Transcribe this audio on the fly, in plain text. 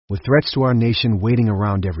With threats to our nation waiting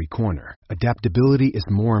around every corner, adaptability is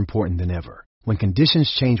more important than ever. When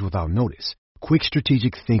conditions change without notice, quick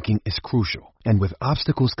strategic thinking is crucial. And with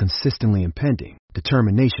obstacles consistently impending,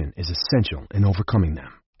 determination is essential in overcoming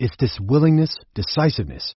them. It's this willingness,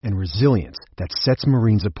 decisiveness, and resilience that sets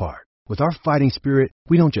Marines apart. With our fighting spirit,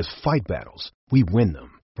 we don't just fight battles, we win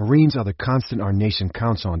them. Marines are the constant our nation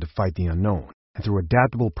counts on to fight the unknown. And through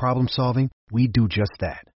adaptable problem solving, we do just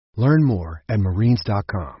that. Learn more at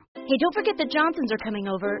marines.com. Hey, don't forget the Johnsons are coming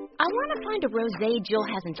over. I want to find a rosé Jill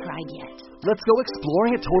hasn't tried yet. Let's go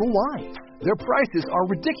exploring at Total Wine. Their prices are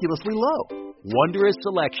ridiculously low. Wondrous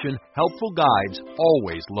selection, helpful guides,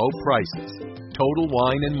 always low prices. Total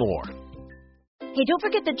Wine and more. Hey, don't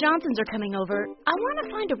forget the Johnsons are coming over. I want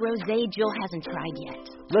to find a rosé Jill hasn't tried yet.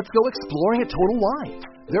 Let's go exploring at Total Wine.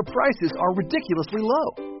 Their prices are ridiculously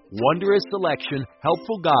low. Wondrous selection,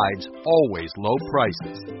 helpful guides, always low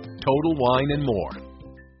prices. Total Wine and more.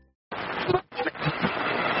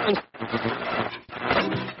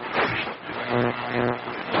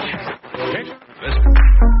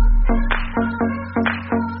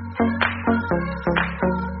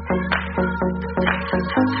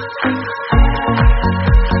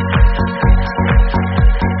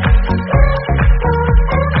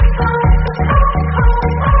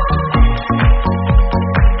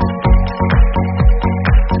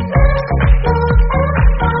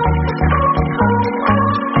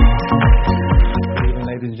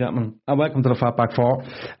 And welcome to the Fatback 4.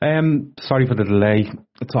 Sorry for the delay.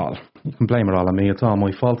 It's all, you can blame it all on me. It's all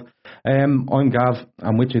my fault. I'm Gav,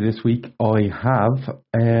 and with you this week I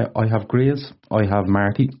have Grace, I have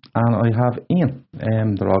Marty, and I have Ian.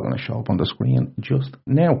 They're all going to show up on the screen just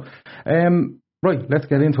now. Right, let's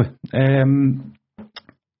get into it.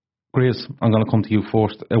 Grace, I'm going to come to you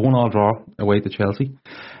first. A 1-1 draw away to Chelsea.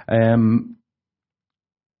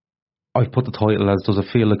 I've put the title as "Does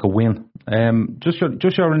it feel like a win?" Just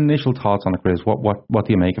your initial thoughts on it, Chris. What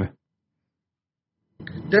do you make of it?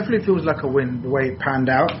 Definitely feels like a win the way it panned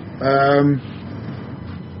out.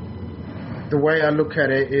 The way I look at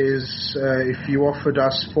it is, if you offered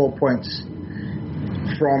us 4 points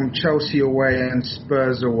from Chelsea away and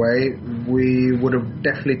Spurs away, we would have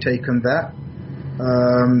definitely taken that.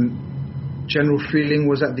 General feeling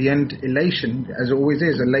was at the end elation, as it always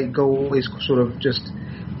is. A late goal always sort of just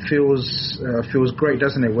feels great,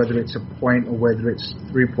 doesn't it? Whether it's a point or whether it's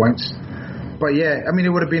 3 points. But yeah, I mean, it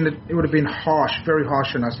would have been harsh, very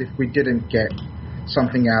harsh on us if we didn't get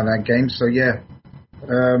something out of that game. So yeah,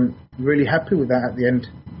 really happy with that at the end.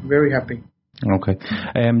 Very happy. Okay.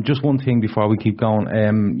 Just one thing before we keep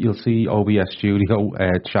going. You'll see OBS Studio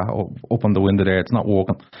chat up on the window there. It's not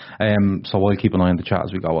working. So I'll keep an eye on the chat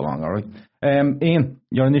as we go along. All right. Ian,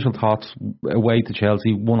 your initial thoughts away to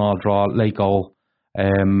Chelsea, 1-1 draw, late goal.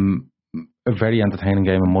 A very entertaining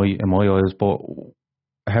game in my eyes, but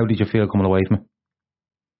how did you feel coming away from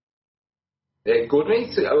it? Good,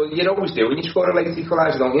 mate. You always do when you score a late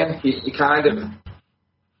equaliser, don't you? You kind of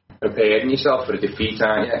preparing yourself for a defeat,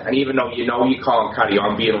 aren't you? And even though you know you can't carry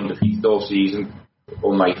on being undefeated all season,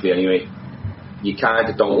 unlikely anyway, you kind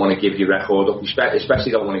of don't want to give your record up,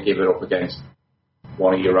 especially don't want to give it up against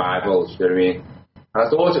one of your rivals, you know what I mean? And I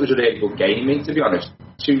thought it was a really good game, mate, to be honest.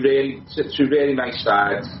 Two really nice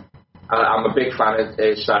sides. I'm a big fan of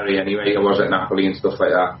Sarri anyway. I was at Napoli and stuff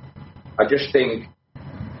like that. I just think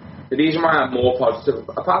the reason why I'm more positive,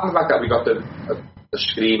 apart from the fact that we got the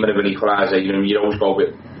screaming of an equaliser, you know, you always go a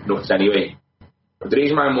bit nuts anyway. But the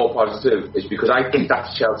reason why I'm more positive is because I think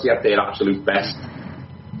that's Chelsea at their absolute best.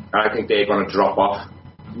 And I think they're going to drop off.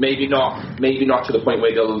 Maybe not to the point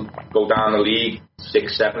where they'll go down the league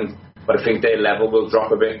 6th, 7th, but I think their level will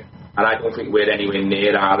drop a bit. And I don't think we're anywhere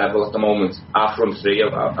near our level at the moment. Our front three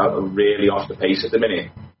are really off the pace at the minute.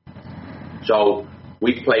 So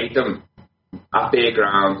we played them at their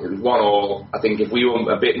ground. It was 1-1. I think if we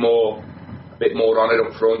were a bit more on it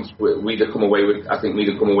up front, we'd have come away with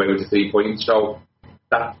the 3 points. So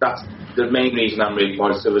that's the main reason I'm really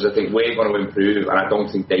positive. Is I think we're going to improve, and I don't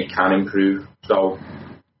think they can improve. So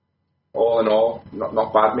all in all,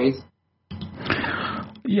 not bad, mate.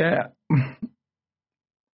 Yeah.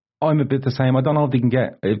 I'm a bit the same. I don't know if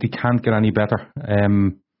they can't get any better.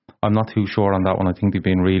 I'm not too sure on that one. I think they've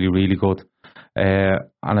been really, really good. And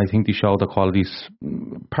I think they showed the qualities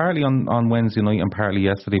partly on Wednesday night and partly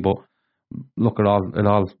yesterday. But look, we'll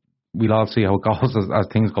all see how it goes as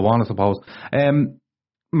things go on, I suppose.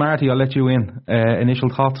 Marty, I'll let you in. Initial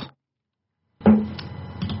thoughts?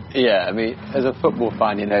 Yeah, I mean, as a football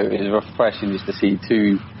fan, you know, it's refreshing just to see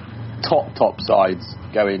two top sides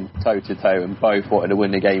going toe to toe and both wanted to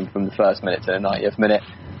win the game from the first minute to the 90th minute.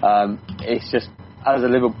 It's just as a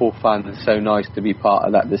Liverpool fan, it's so nice to be part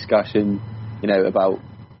of that discussion, about,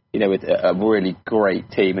 with a really great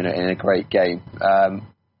team in a great game.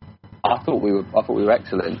 I thought we were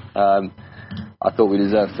excellent. I thought we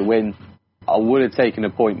deserved to win. I would have taken a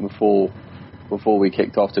point before we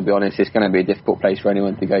kicked off, to be honest. It's going to be a difficult place for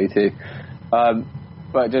anyone to go to.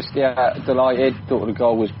 But just, delighted. Thought the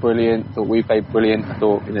goal was brilliant. Thought we played brilliant. I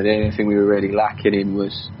thought, the only thing we were really lacking in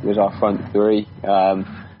was our front three.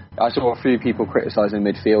 I saw a few people criticising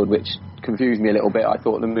midfield, which confused me a little bit. I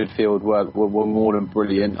thought the midfield were more than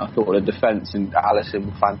brilliant. I thought the defence and Alisson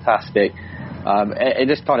were fantastic. It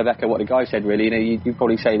just kind of echoed what the guy said, really. You'd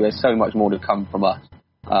probably say there's so much more to come from us.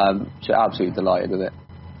 So absolutely delighted with it.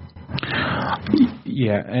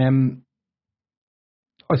 Yeah,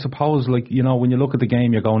 I suppose, when you look at the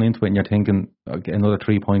game, you're going into it and you're thinking, another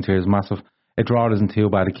 3 points here is massive. A draw isn't too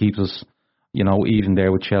bad. It keeps us, even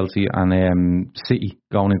there with Chelsea and City,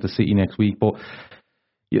 going into City next week. But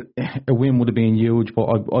a win would have been huge. But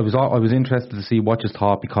I was interested to see what you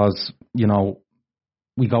thought, because,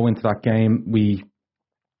 we go into that game,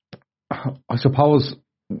 I suppose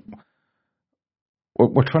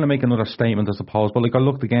we're trying to make another statement, I suppose. But I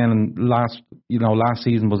looked again, and last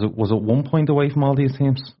season was it 1 point away from all these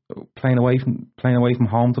teams playing away from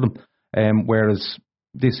home to them, whereas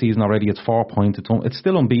this season already it's 4 points. It's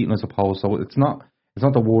still unbeaten, I suppose. So it's not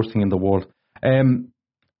the worst thing in the world.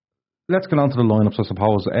 Let's get on to the lineups, I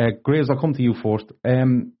suppose. Graves, I'll come to you first.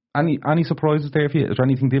 Any surprises there for you? Is there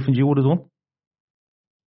anything different you would have done?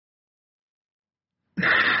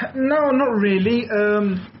 No, not really.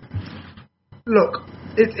 Look,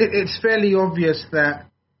 it's fairly obvious that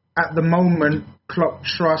at the moment Klopp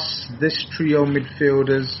trusts this trio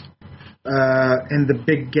midfielders in the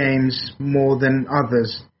big games more than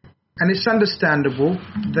others. And it's understandable.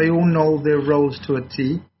 They all know their roles to a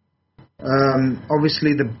T.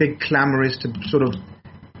 Obviously, the big clamour is to sort of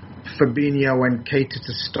Fabinho and Keita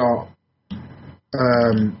to start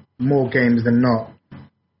more games than not.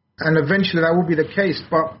 And eventually that will be the case.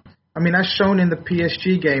 But, as shown in the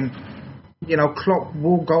PSG game, Klopp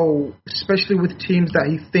will go, especially with teams that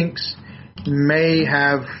he thinks may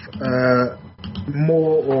have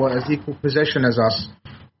more or as equal possession as us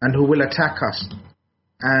and who will attack us.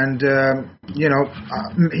 And,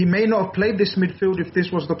 he may not have played this midfield if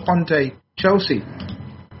this was the Conte Chelsea,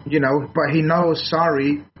 but he knows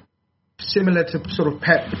Sarri, similar to sort of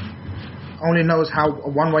Pep, only knows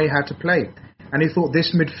one way how to play. And he thought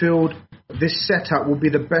this midfield, this setup will be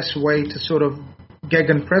the best way to sort of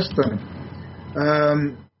gegenpress them.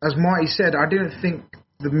 As Marty said, I didn't think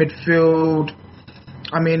the midfield,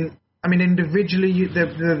 individually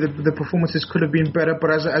the performances could have been better, but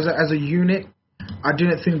as a unit, I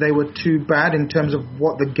didn't think they were too bad in terms of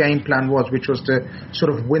what the game plan was, which was to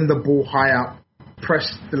sort of win the ball high up,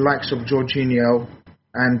 press the likes of Jorginho,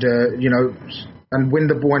 and and win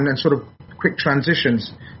the ball and sort of quick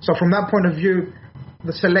transitions. So from that point of view,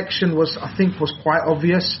 the selection was quite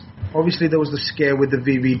obvious. Obviously, there was the scare with the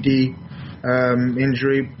VVD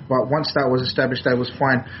injury, but once that was established, that was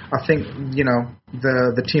fine. I think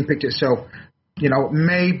the team picked itself.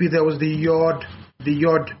 Maybe there was the odd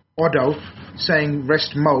Odo saying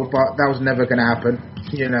rest Mo, but that was never going to happen.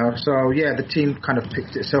 So yeah, the team kind of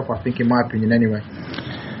picked itself, I think, in my opinion, anyway.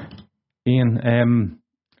 Ian,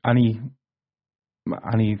 any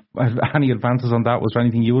advances on that? Was there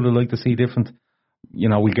anything you would have liked to see different?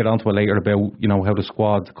 We'll get onto it later about how the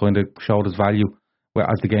squad kind of showed its value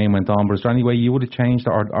as the game went on. But is there any way you would have changed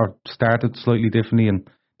or started slightly differently? And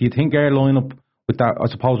do you think our lineup with that, I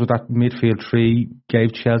suppose, with that midfield three,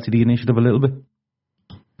 gave Chelsea the initiative a little bit?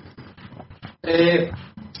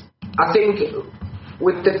 I think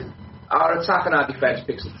with our attack and our defence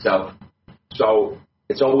picks itself. So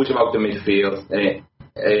it's always about the midfield.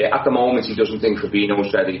 At the moment, he doesn't think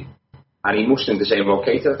Fabinho's ready, and he must think the same about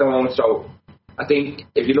Keita at the moment. So I think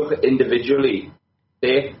if you look at individually,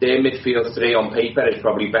 their midfield three on paper is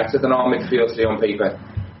probably better than our midfield three on paper.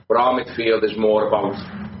 But our midfield is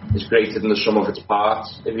greater than the sum of its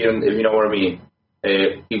parts, if you know what I mean.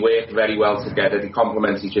 They work very well together, they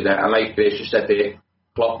complement each other, and like Grace just said there,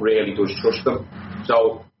 Klopp really does trust them.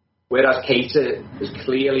 So whereas Keita is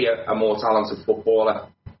clearly a more talented footballer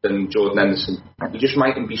than Jordan Henderson, he just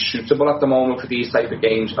mightn't be suitable at the moment for these type of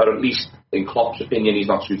games, or at least in Klopp's opinion he's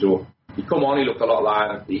not suitable. He looked a lot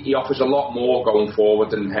live. He offers a lot more going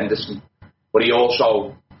forward than Henderson, but he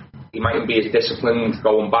mightn't be as disciplined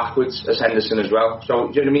going backwards as Henderson as well. So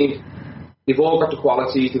do you know what I mean? They've all got the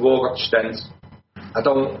qualities, they've all got the strengths.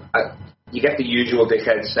 You get the usual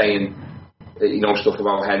dickheads saying stuff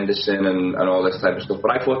about Henderson and all this type of stuff,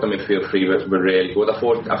 but I thought the midfield three were really good. I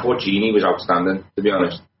thought Gini was outstanding, to be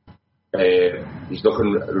honest. He's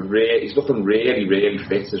looking really, really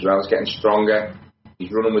fit as well. He's getting stronger.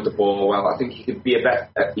 He's running with the ball well. I think he could be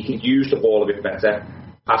he could use the ball a bit better,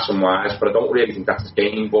 passing wise. But I don't really think that's his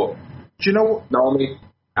game. But do you know? Normally,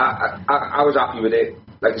 I was happy with it.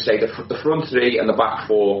 Like I say, the front three and the back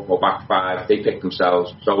four or back five, they pick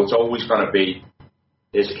themselves. So it's always going to be,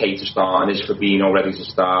 is Keita starting? Is Fabinho ready to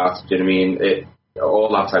start? Do you know what I mean? All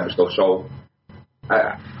that type of stuff. So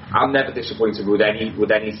I'm never disappointed with any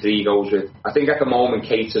three he goes with. I think at the moment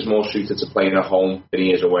Keita's more suited to playing at home than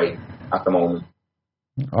he is away at the moment.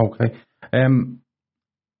 Okay.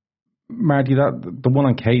 Marty, the one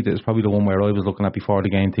on Keita is probably the one where I was looking at before the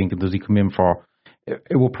game thinking, does he come in for...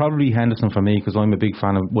 It will probably be Henderson for me because I'm a big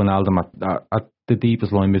fan of Wijnaldum at the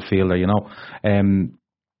deepest line midfielder, you know.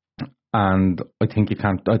 And I think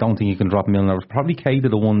I don't think you can drop Milner. It's probably Keita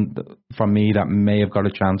the one for me that may have got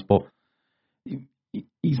a chance, but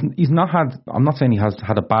he's not had. I'm not saying he has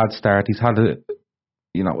had a bad start. He's had an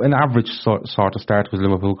average sort of start to his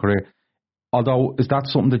Liverpool career. Although, is that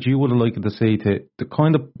something that you would have liked to see to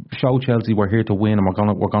kind of show Chelsea we're here to win and we're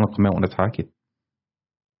gonna come out and attack you?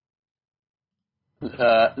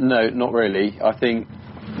 No, not really. I think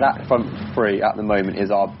that front three at the moment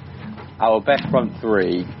is our best front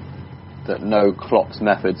three that know Klopp's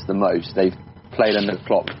methods the most. They've played under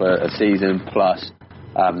Klopp for a season plus.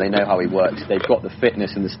 They know how he works. They've got the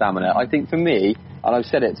fitness and the stamina. I think for me, and I've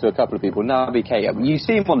said it to a couple of people, Naby Keita, you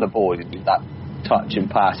see him on the board, that touch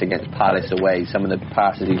and pass against Palace away, some of the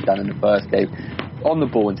passes he's done in the first game. On the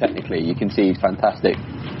ball and technically, you can see he's fantastic.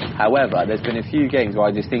 However, there's been a few games where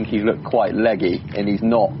I just think he's looked quite leggy and he's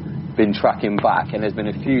not been tracking back. And there's been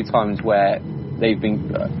a few times where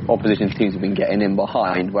opposition teams have been getting in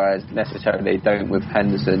behind, whereas necessarily they don't with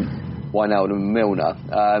Henderson, Wijnaldum and Milner.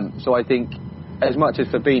 So I think, as much as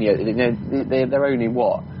Fabinho, they're only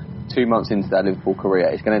 2 months into their Liverpool career.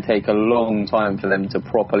 It's going to take a long time for them to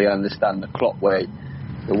properly understand the Klopp way,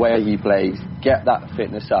 the way he plays, get that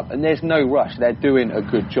fitness up. And there's no rush. They're doing a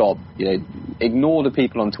good job. Ignore the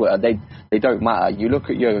people on Twitter. They don't matter. You look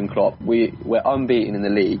at Jurgen Klopp, we're unbeaten in the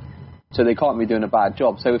league, so they can't be doing a bad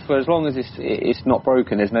job. So for as long as it's not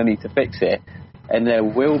broken, there's no need to fix it. And there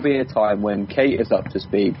will be a time when Keita's up to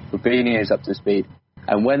speed, Fabinho is up to speed,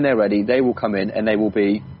 and when they're ready, they will come in and they will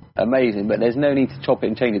be amazing. But there's no need to chop it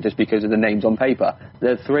and change it just because of the names on paper.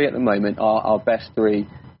 The three at the moment are our best three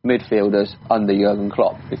midfielders under Jurgen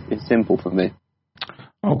Klopp. It's simple for me.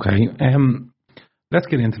 Okay, let's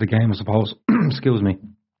get into the game, I suppose. Excuse me.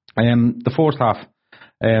 The first half,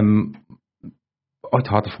 I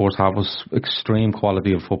thought the first half was extreme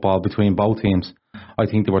quality of football between both teams. I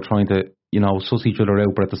think they were trying to, suss each other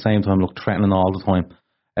out, but at the same time look threatening all the time.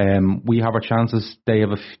 We have our chances. They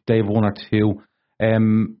have one or two.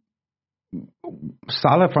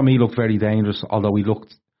 Salah for me looked very dangerous, although he's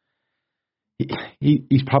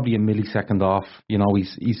probably a millisecond off.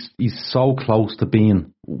 He's so close to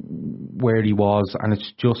being where he was, and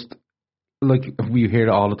it's just like we hear it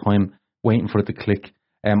all the time, waiting for it to click.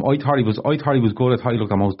 I thought he was good. I thought he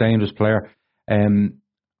looked the most dangerous player. And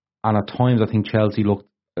at times I think Chelsea looked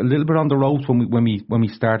a little bit on the ropes when we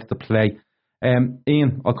started to play.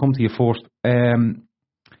 Ian, I'll come to you first.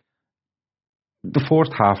 The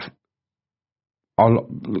first half,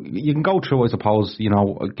 you can go through, I suppose,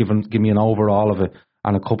 give me an overall of it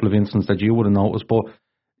and a couple of instances that you would have noticed. But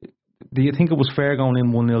do you think it was fair going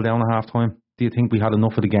in 1-0 down at half time? Do you think we had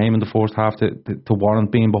enough of the game in the first half to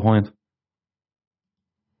warrant being behind?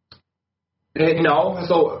 No, I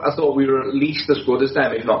thought we were at least as good as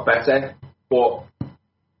them, if not better. But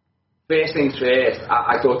first things first,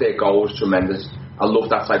 I thought their goal was tremendous. I love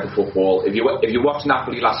that type of football. If you watched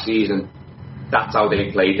Napoli last season, that's how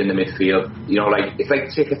they played in the midfield. It's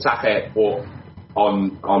like tiki-taka, but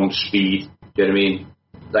on speed. Do you know what I mean?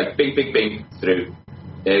 Like bing through.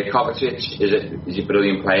 Kovacic is a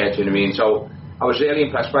brilliant player. Do you know what I mean? So I was really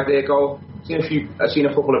impressed by their goal. I've seen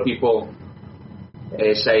a couple of people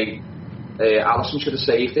say Alisson should have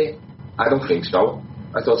saved it. I don't think so.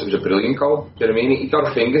 I thought it was a brilliant goal. Do you know what I mean? He got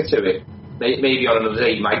a finger to it. Maybe on another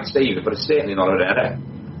day he might save it, but it's certainly not an error.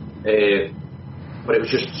 But it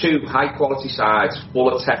was just two high-quality sides, full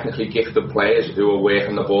of technically gifted players who were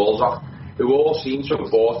working the balls off, who all seemed to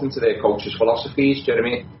have bought into their coaches' philosophies. Do you know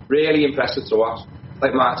what I mean? Really impressive to watch.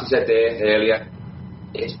 Like Marty said there earlier,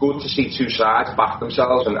 it's good to see two sides back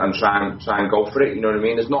themselves and try and go for it. You know what I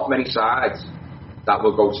mean? There's not many sides that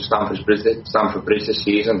will go to Stamford Bridge this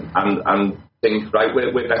season and think, right,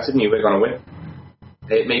 we're better than you, we're going to win.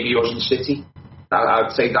 Maybe us and City.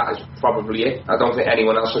 I'd say that is probably it. I don't think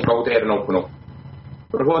anyone else will go there and open up.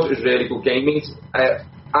 But I thought it was a really good game.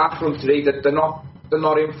 Our front three, they're not they're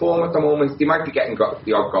not in form at the moment. They might be getting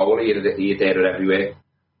the odd goal here, there, or everywhere.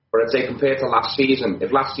 But I'd say compared to last season,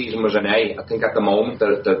 if last season was an A, I think at the moment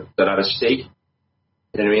they're at a C.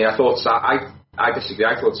 You know what I mean? I disagree.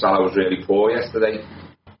 I thought Salah was really poor yesterday.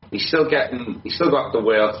 He's still got the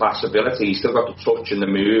world class ability. He's still got the touch and the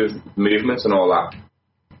movements and all that.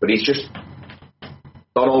 But he's just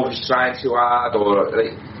don't know if he's trying too hard, or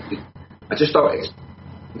I just don't.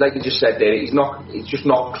 Like you just said there, he's just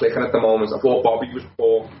not clicking at the moment. I thought Bobby was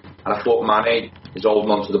poor, and I thought Mane is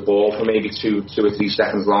holding onto the ball for maybe 2 or 3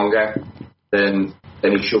 seconds longer than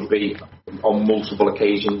he should be on multiple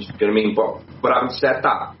occasions. You know what I mean? But having said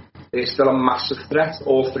that, they're still a massive threat,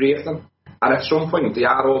 all 3 of them. And at some point, they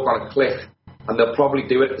are all going to click, and they'll probably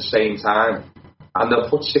do it at the same time, and they'll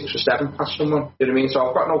put 6 or 7 past someone. You know what I mean? So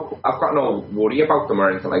I've got no worry about them or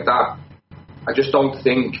anything like that. I just don't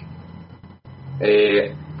think.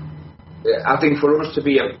 I think for us to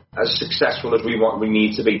be as successful as we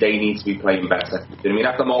need to be, they need to be playing better. You know what I mean?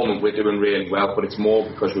 At the moment, we're doing really well, but it's more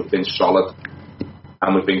because we've been solid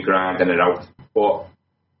and we've been grinding it out. But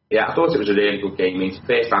yeah, I thought it was a really good game. I mean,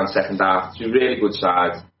 first and second half, 2 really good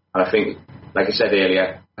sides, and I think, like I said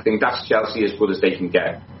earlier, I think that's Chelsea as good as they can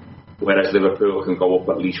get, whereas Liverpool can go up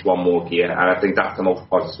at least 1 more gear, and I think that's the most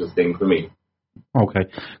positive thing for me. Okay,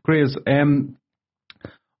 Grace,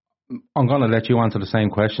 I'm going to let you answer the same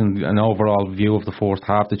question. An overall view of the first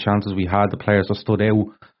half, the chances we had, the players that stood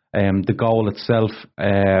out, the goal itself.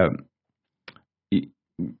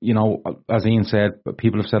 You know, as Ian said,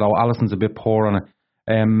 people have said, "Oh, Alisson's a bit poor on it."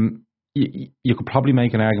 You could probably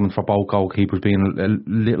make an argument for both goalkeepers being a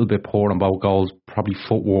little bit poor on both goals, probably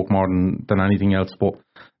footwork more than anything else. But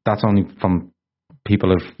that's only from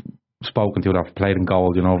people who've spoken to that have played in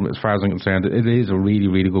goal. You know, as far as I'm concerned, it is a really,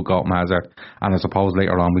 really good goal from Hazard. And I suppose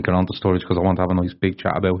later on we get on to Sturridge because I want to have a nice big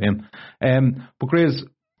chat about him. But Grizz,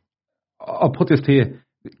 I'll put this to you.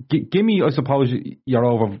 Give me, I suppose, your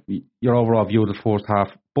overall view of the first half.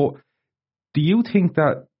 But do you think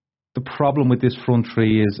that the problem with this front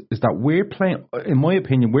three is that we're playing, in my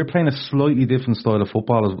opinion, we're playing a slightly different style of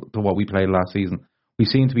football to what we played last season? We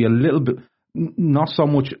seem to be a little bit, not so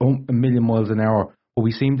much a million miles an hour, but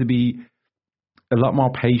we seem to be a lot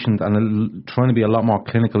more patient and trying to be a lot more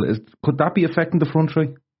clinical. Could that be affecting the front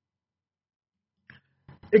three?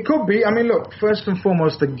 It could be. I mean, look, first and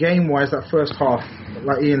foremost, the game-wise, that first half,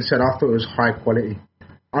 like Ian said, I thought it was high quality.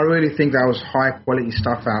 I really think that was high quality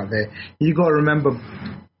stuff out there. You got to remember,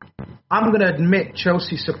 I'm going to admit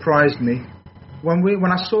Chelsea surprised me. When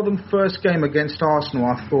I saw them first game against Arsenal,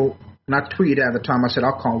 I thought, and I tweeted it at the time, I said,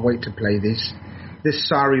 I can't wait to play this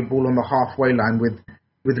Sarri ball on the halfway line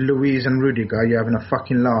with Luiz and Rudiger. You're having a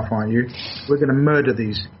fucking laugh, aren't you? We're going to murder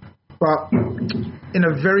these. But in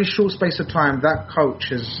a very short space of time, that coach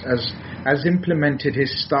has implemented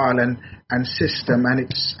his style and system, and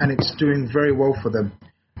it's doing very well for them.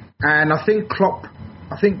 And I think Klopp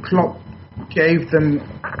gave them.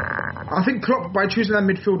 I think Klopp, by choosing that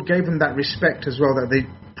midfield, gave them that respect as well that they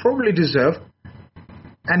probably deserve.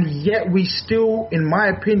 And yet we still, in my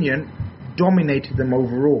opinion, dominated them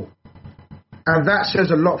overall. And that says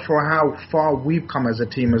a lot for how far we've come as a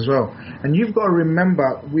team as well. And you've got to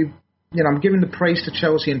remember, I'm giving the praise to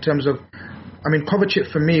Chelsea in terms of, I mean,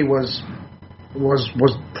 Kovacic for me was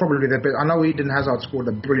probably the best. I know Eden Hazard scored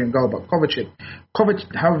a brilliant goal, but Kovacic,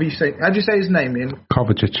 how do you say his name, Ian?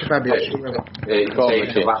 Kovacic. Kovacic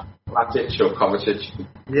or Kovacic.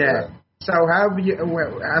 Yeah. So however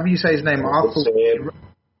you say his name,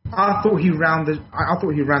 I thought he ran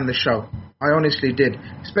the show. I honestly did,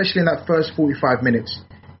 especially in that first 45 minutes.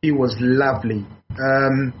 He was lovely.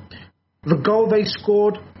 The goal they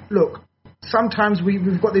scored. Look, sometimes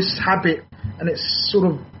we've got this habit, and it's sort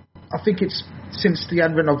of, I think it's since the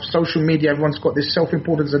advent of social media, everyone's got this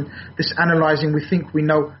self-importance and this analysing. We think we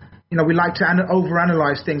know, we like to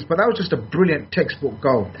overanalyze things, but that was just a brilliant textbook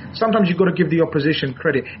goal. Sometimes you've got to give the opposition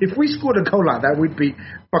credit. If we scored a goal like that, we'd be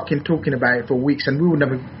fucking talking about it for weeks, and we would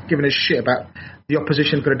never given a shit about the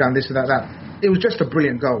opposition could have done this or that. It was just a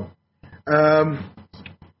brilliant goal.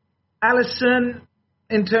 Alisson,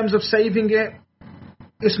 in terms of saving it,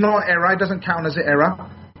 it's not an error. It doesn't count as an error.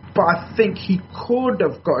 But I think he could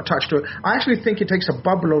have got a touch to it. I actually think it takes a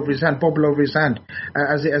bobble over his hand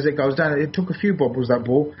as it goes down. It took a few bobbles, that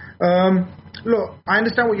ball. Look, I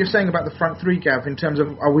understand what you're saying about the front three, Gav, in terms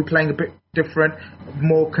of are we playing a bit different,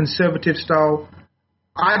 more conservative style.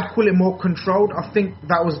 I'd call it more controlled. I think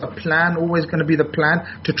that was the plan, always going to be the plan,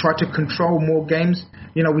 to try to control more games.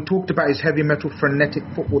 We talked about his heavy metal frenetic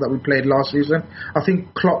football that we played last season. I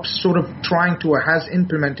think Klopp's sort of trying to or has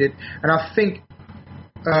implemented, and I think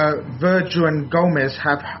Virgil and Gomez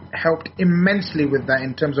have helped immensely with that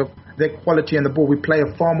in terms of their quality on the ball. We play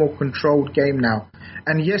a far more controlled game now.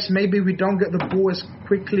 And yes, maybe we don't get the ball as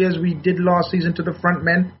quickly as we did last season to the front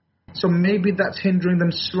men. So maybe that's hindering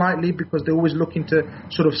them slightly because they're always looking to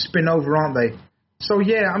sort of spin over, aren't they? So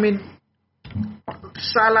yeah, I mean,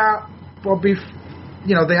 Salah, Bobby,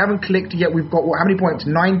 they haven't clicked yet. We've got, how many points?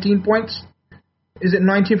 19 points? Is it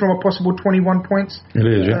 19 from a possible 21 points? It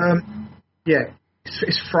is, yeah. Yeah,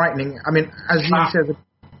 it's frightening. I mean, as you said,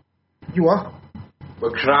 you are?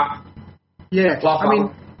 We're crap. Yeah,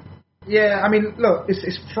 I mean, look,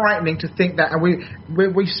 it's frightening to think that, and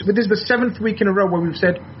this is the 7th week in a row where we've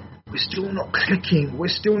said we're still not clicking.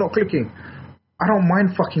 I don't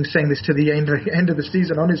mind fucking saying this to the end of the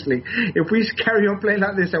season, honestly. If we carry on playing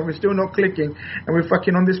like this and we're still not clicking, and we're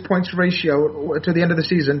fucking on this points ratio to the end of the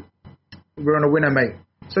season, we're on a winner, mate.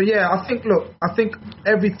 So yeah, I think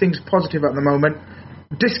everything's positive at the moment.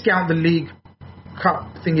 Discount the League Cup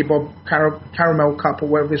thingy bob, Caramel Cup or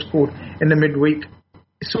whatever it's called in the midweek.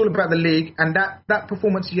 It's all about the league, and that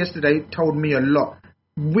performance yesterday told me a lot.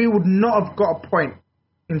 We would not have got a point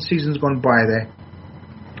in seasons gone by there.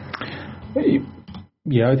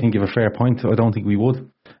 Yeah, I think you have a fair point. I don't think we would.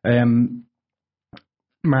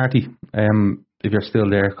 Marty, if you're still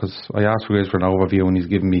there, because I asked Riz for an overview and he's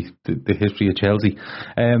given me the history of Chelsea.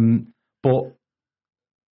 But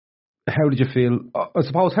how did you feel? I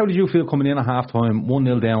suppose, how did you feel coming in at half-time,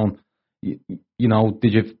 1-0 down? Did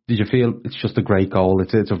you feel it's just a great goal?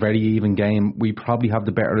 It's a very even game. We probably have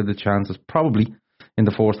the better of the chances, probably, in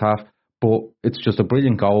the first half. But it's just a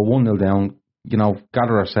brilliant goal, 1-0 down.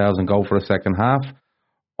 Gather ourselves and go for a second half.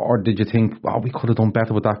 Or did you think, we could have done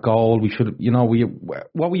better with that goal? We should, how were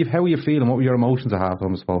you feeling? What were your emotions at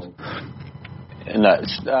half-time, I suppose? No,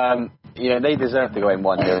 they deserved to go in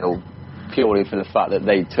 1-0 purely for the fact that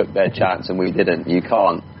they took their chance and we didn't. You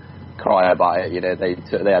can't cry about it.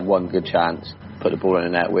 They had one good chance, put the ball in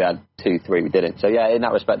the net. We had 2-3, we didn't. So yeah, in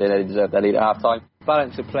that respect, they deserved their lead at half-time.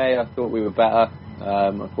 Balance of play, I thought we were better.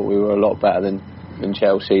 I thought we were a lot better than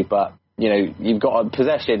Chelsea, but you've got a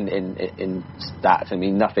possession in stats. I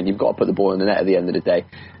mean, nothing. You've got to put the ball in the net at the end of the day.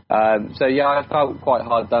 So yeah, I felt quite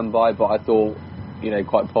hard done by, but I thought,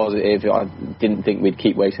 quite positive. I didn't think we'd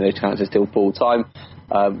keep wasting those chances till full time.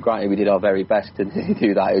 Granted, we did our very best to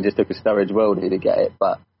do that. It just took a Sturridge worldie to get it,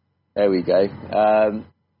 but there we go.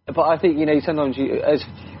 But I think, sometimes as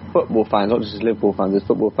football fans, not just as Liverpool fans, as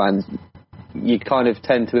football fans, you kind of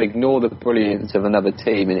tend to ignore the brilliance of another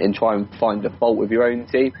team and try and find the fault with your own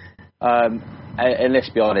team. And let's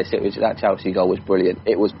be honest, that Chelsea goal was brilliant.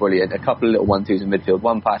 It was brilliant. A couple of little 1-2s in midfield,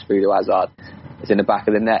 one pass through to Hazard. It's in the back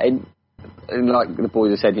of the net. And like the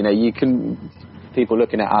boys have said, people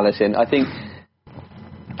looking at Alisson, I think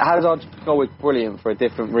Hazard's goal was brilliant for a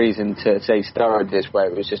different reason to, say, Sturridge's, where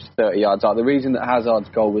it was just 30 yards out. The reason that Hazard's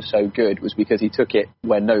goal was so good was because he took it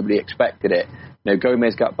where nobody expected it.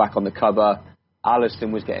 Gomez got back on the cover.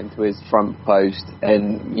 Alisson was getting to his front post,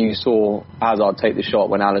 and you saw Hazard take the shot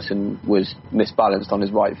when Alisson was misbalanced on his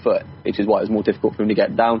right foot, which is why it was more difficult for him to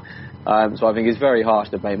get down. So I think it's very harsh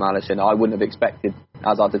to blame Alisson. I wouldn't have expected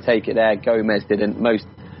Hazard to take it there. Gomez didn't. Most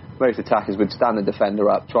attackers would stand the defender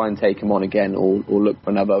up, try and take him on again, or look for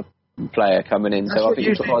another player coming in. That's what he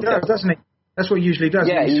usually does, doesn't he? That's what he usually does.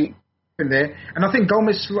 Yeah, he's in there, and I think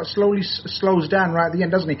Gomez slowly slows down right at the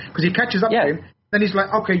end, doesn't he? Because he catches up to him. Then he's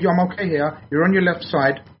like, okay, I'm okay here. You're on your left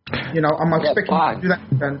side. I'm expecting you to do that.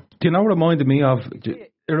 Then. Do you know what it reminded me of?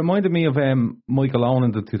 It reminded me of Michael Owen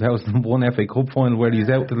in the 2001 FA Cup final where he's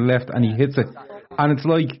out to the left and he hits it. And it's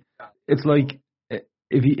like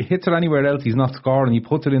if he hits it anywhere else, he's not scoring. He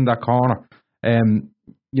puts it in that corner. There's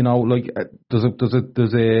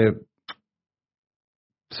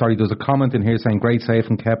a comment in here saying great save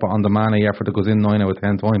from Kepa on the Mane effort that goes in 9 out of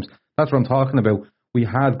 10 times. That's what I'm talking about. We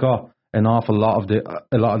had got an awful lot of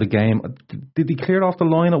the game. Did he clear off the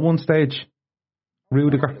line at one stage?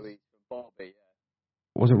 Rudiger.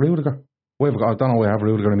 Was it Rudiger? I don't know why I have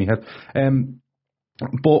Rudiger in my head.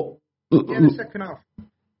 But the second half.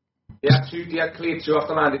 He had cleared two off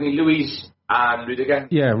the line, didn't he? Luis and Rudiger.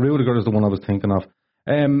 Yeah, Rudiger is the one I was thinking of.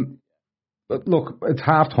 But look, it's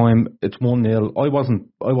half time. It's 1-0. I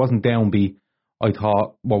wasn't down B. I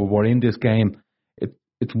thought, we're in this game.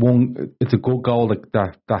 It's a good goal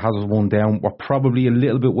that has us one down. We're probably a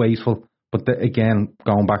little bit wasteful, but again,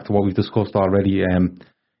 going back to what we've discussed already,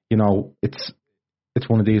 it's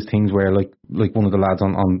one of these things where, like one of the lads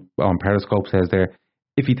on Periscope says there,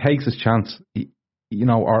 if he takes his chance,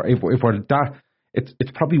 or if we're that,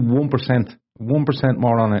 it's probably 1%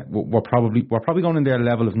 more on it. We're probably going in their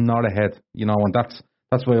level of not ahead, and that's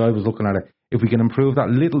why I was looking at it. If we can improve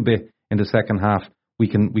that little bit in the second half, we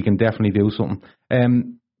can definitely do something.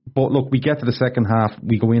 But look, we get to the second half,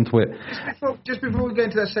 we go into it. Just before we get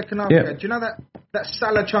into that second half, do you know that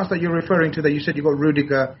Salah chance that you're referring to, that you said you got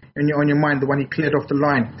Rudiger on your mind, the one he cleared off the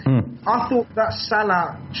line? I thought that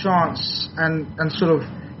Salah chance and sort of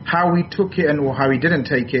how he took it or how he didn't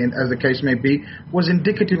take it, as the case may be, was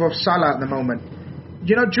indicative of Salah at the moment.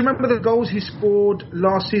 You know, do you remember the goals he scored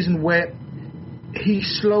last season where he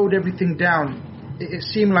slowed everything down? It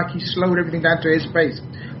seemed like he slowed everything down to his pace.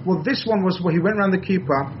 Well, this one was where he went around the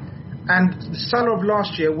keeper, and the Salah of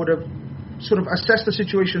last year would have sort of assessed the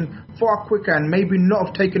situation far quicker and maybe not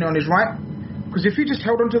have taken it on his right. Because if he just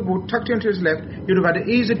held onto the ball, tucked it onto his left, he'd have had an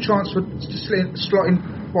easier chance to slot in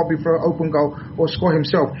Bobby for an open goal or score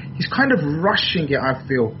himself. He's kind of rushing it, I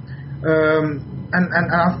feel. And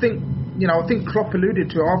I think, I think Klopp alluded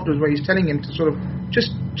to it afterwards, where he's telling him to sort of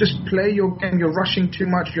just play your game. You're rushing too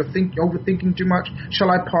much. You're overthinking too much. Shall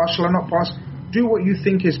I pass? Shall I not pass? Do what you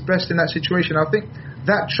think is best in that situation. I think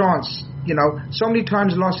that chance, so many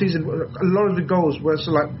times last season, a lot of the goals were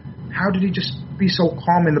sort of like, how did he just be so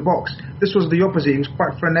calm in the box? This was the opposite. He was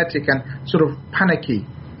quite frenetic and sort of panicky.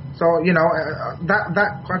 So,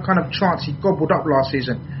 that kind of chance he gobbled up last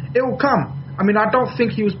season. It will come. I mean, I don't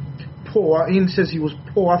think he was poor. Ian says he was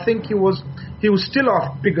poor. I think he was still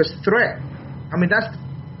our biggest threat. I mean,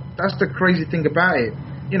 that's the crazy thing about it.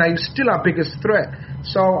 He was still our biggest threat.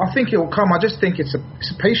 So I think it will come. I just think it's a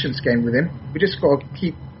patience game with him. We just got to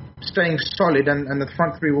keep staying solid, and the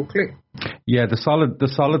front three will click. Yeah, the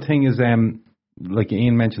solid thing is, like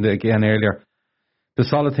Ian mentioned it again earlier, the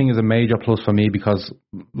solid thing is a major plus for me because,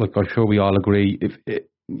 look, I'm sure we all agree,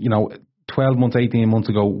 12 months, 18 months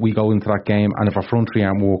ago, we go into that game, and if our front three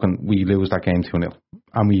aren't working, we lose that game 2-0.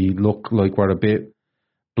 And we look like we're a bit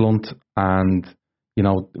blunt, and,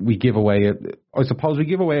 we give away I suppose we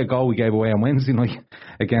give away a goal we gave away on Wednesday night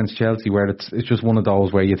against Chelsea, where it's just one of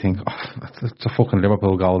those where you think, it's a fucking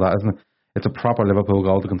Liverpool goal, that, isn't it? It's a proper Liverpool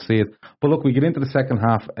goal to concede. But look, we get into the second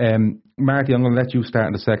half. Marty, I'm going to let you start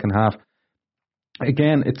in the second half.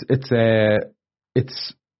 Again,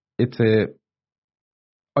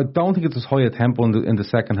 I don't think it's as high a tempo in the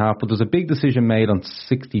second half, but there's a big decision made on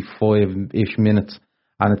 65-ish minutes,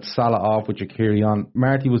 and it's Salah off with Shaqiri on.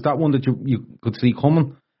 Marty, was that one that you could see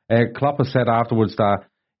coming? Klopp has said afterwards that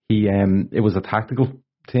it was a tactical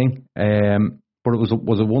thing, but was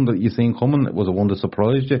it one that you seen coming? Was it one that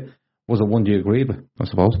surprised you? Was it one you agreed with, I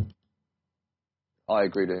suppose? I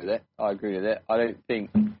agreed with it. I don't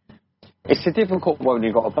think... It's a difficult one when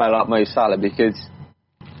you've got to bail out Mo Salah, because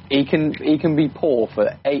he can be poor for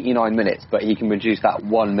 89 minutes, but he can produce that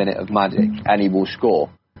 1 minute of magic and he will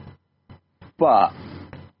score. But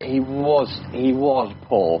he was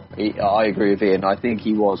poor. I agree with Ian. I think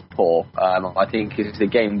he was poor. I think as the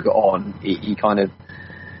game got on, he kind of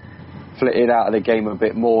flitted out of the game a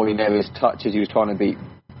bit more. His touches, he was trying to beat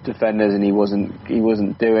defenders and he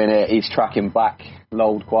wasn't doing it. He's tracking back,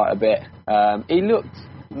 lolled quite a bit. He looked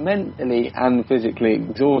mentally and physically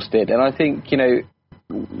exhausted, and I think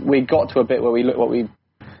we got to a bit where we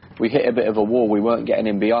hit a bit of a wall. We weren't getting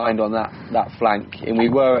in behind on that flank, and we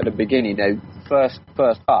were at the beginning. First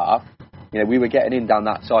half, we were getting in down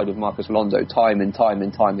that side with Marcos Alonso time and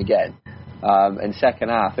time again. And second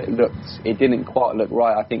half, it didn't quite look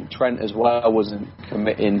right. I think Trent as well wasn't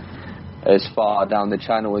committing as far down the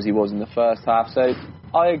channel as he was in the first half. So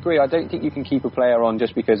I agree. I don't think you can keep a player on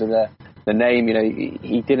just because of the name.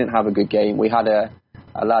 He didn't have a good game. We had a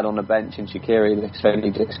lad on the bench in Shaqiri that's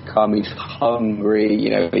only just come. He's hungry.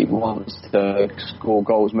 He wants to score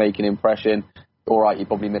goals, make an impression. All right, he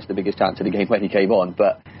probably missed the biggest chance of the game when he came on.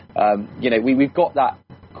 But, we've got that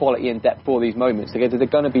quality and depth for these moments. There are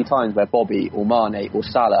going to be times where Bobby or Mane or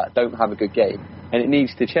Salah don't have a good game, and it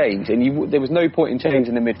needs to change. And there was no point in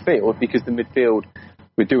changing the midfield, because the midfield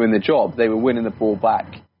were doing the job. They were winning the ball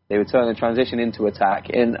back. They were turning transition into attack.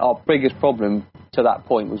 And our biggest problem to that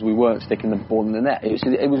point was we weren't sticking the ball in the net.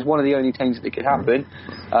 It was one of the only changes that could happen.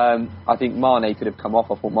 I think Mane could have come off.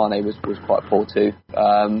 I thought Mane was quite poor too.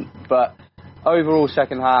 But overall,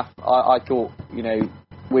 second half, I thought,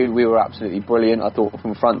 we were absolutely brilliant. I thought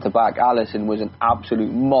from front to back, Alisson was an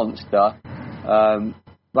absolute monster. Van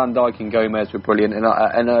Dijk and Gomez were brilliant, and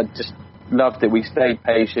I just loved that we stayed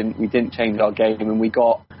patient. We didn't change our game, and we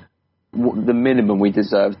got the minimum we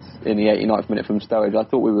deserved in the 89th minute from Sturridge. I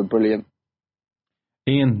thought we were brilliant.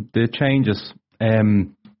 Ian, the changes,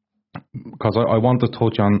 because I want to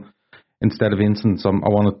touch on, instead of Vincent, I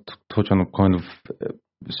want to touch on a kind of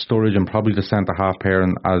Sturridge and probably the centre half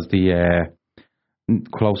pairing as the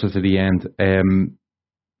closest to the end.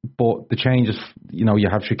 But the changes, you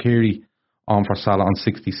have Shaqiri on for Salah on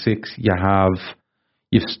 66.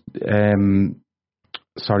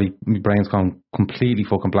 sorry, my brain's gone completely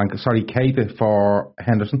fucking blank. Sorry, Keita for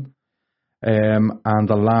Henderson. And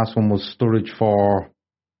the last one was Sturridge for...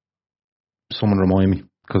 Someone remind me,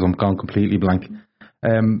 because I'm gone completely blank.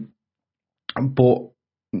 But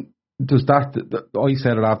does that... I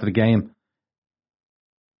said it after the game.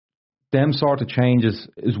 Them sort of changes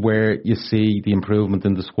is where you see the improvement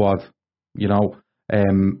in the squad. You know,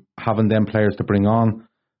 having them players to bring on,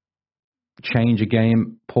 change a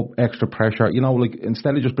game, put extra pressure. You know, like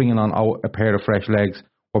instead of just bringing on a pair of fresh legs,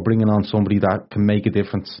 we're bringing on somebody that can make a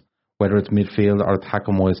difference, whether it's midfield or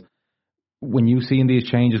attacking wise. When you seeing these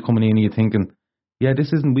changes coming in, you're thinking, yeah,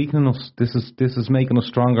 this isn't weakening us. This is making us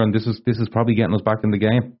stronger, and this is probably getting us back in the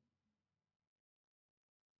game.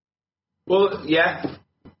 Well, yeah,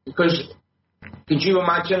 because could you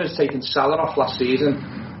imagine us taking Salah off last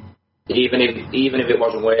season? Even if it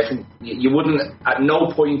wasn't working, you wouldn't. At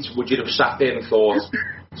no point would you have sat there and thought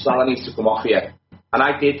Salah needs to come off here. And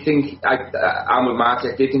I did think, I'm with Mark,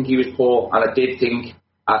 I did think he was poor, and I did think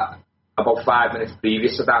about 5 minutes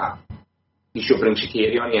previous to that, you should bring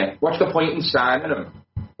Shaqiri on here. What's the point in signing him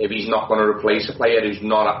if he's not going to replace a player who's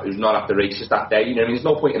not at the races that day? You know what I mean? There's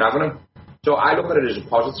no point in having him. So I look at it as a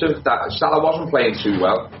positive that Salah wasn't playing too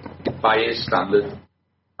well by his standard.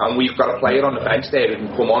 And we've got a player on the bench there who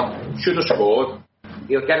can come on, should have scored.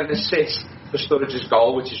 He'll get an assist for Sturridge's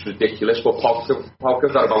goal, which is ridiculous, but Pogba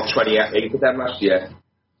got about 28 of them last year.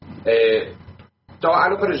 So I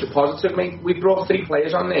look at it as a positive, mate. We brought 3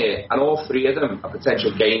 players on there, and all 3 of them are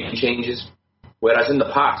potential game changers. Whereas in the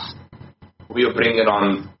past, we were bringing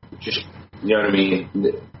on just, you know what I mean?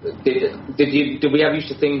 Did we ever used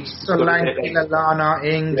to think... Solanke, Lallana,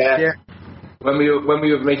 Ings, yeah. When we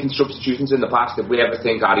were making substitutions in the past, did we ever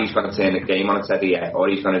think, he's going to turn the game on its head, or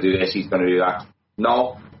he's going to do this, he's going to do that?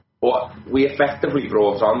 No. But we effectively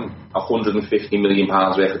brought on £150 million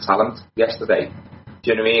worth of talent yesterday.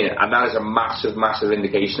 Do you know what I mean? And that is a massive, massive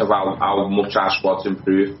indication of how much our squad's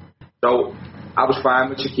improved. So I was fine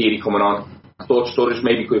with Shaqiri coming on. I thought Sturridge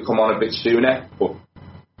maybe could have come on a bit sooner, but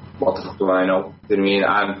what the fuck do I know? Do you know what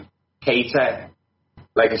I mean? And Keita,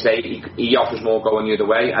 like I say, he offers more going the other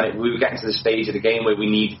way, and we were getting to the stage of the game where we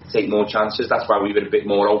needed to take more chances. That's why we were a bit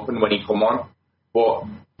more open when he come on. But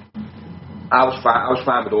I was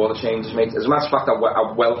fine with all the changes, mate. As a matter of fact,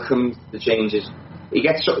 I welcomed the changes. He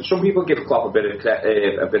gets some people give Klopp a bit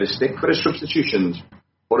of stick for his substitutions,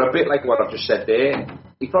 but a bit like what I've just said there,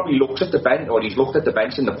 he probably looks at the bench, or he's looked at the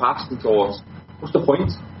bench in the past and thought, what's the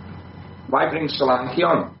point? Why bring Solanke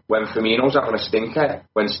on when Firmino's having a stinker?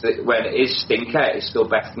 When his stinker is still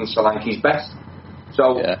better than Solanke's best.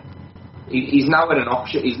 So yeah. He's now in an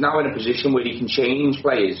option. He's now in a position where he can change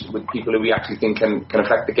players with people who we actually think can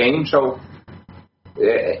affect the game. So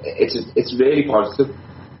it's really positive.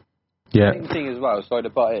 Yeah. Same thing as well. Sorry to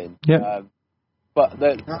butt in. Yeah. But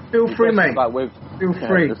feel free, mate. Feel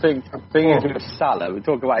free. The thing is with Salah. We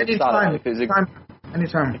talk about Salah.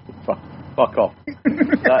 Anytime. Fuck off.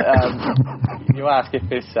 You ask if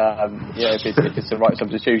it's if it's the right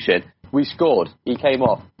substitution. We scored. He came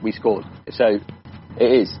off. We scored. So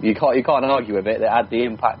it is. You can't argue with it. That had the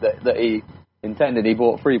impact that he intended. He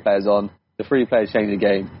brought 3 players on. The 3 players changed the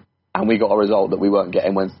game, and we got a result that we weren't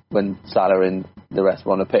getting when Salah and the rest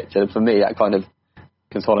were on the pitch. And for me, that kind of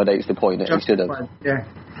consolidates the point that he should have. Yeah.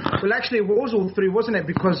 Well, actually, it was all 3, wasn't it?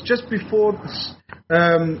 Because just before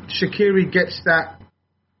Shaqiri gets that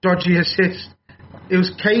dodgy assist, it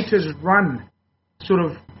was Keita's run, sort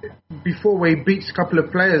of before where he beats a couple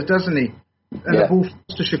of players, doesn't he? And the ball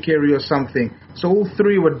falls to Shaqiri or something. So all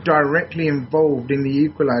 3 were directly involved in the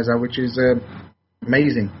equaliser, which is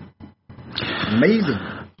amazing. Amazing.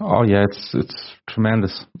 Oh yeah, it's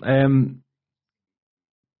tremendous.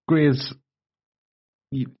 Grizz.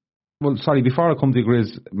 Well, sorry, before I come to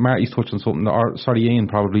Grizz, Marty's touched on something, or sorry, Ian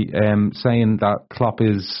probably, saying that Klopp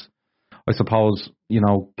is, I suppose,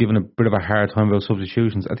 given a bit of a hard time about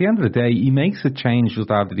substitutions. At the end of the day, he makes a change just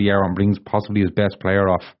after the year and brings possibly his best player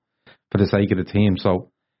off for the sake of the team. So,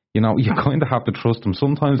 you kind of have to trust him.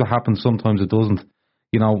 Sometimes it happens, sometimes it doesn't.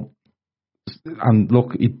 And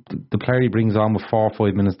look, the player he brings on with 4 or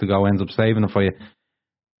 5 minutes to go ends up saving it for you.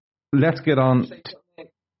 Let's get on.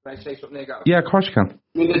 Can I say something there, Gav? Yeah, of course you can.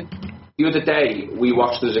 The other day, we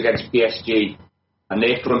watched us against PSG, and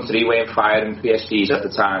their front 3 weren't firing PSG's at the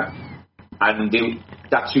time. And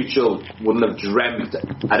that Tuchel wouldn't have dreamt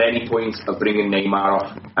at any point of bringing Neymar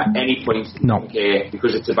off. At any point, he didn't care,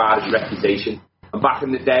 because it's about his reputation. And back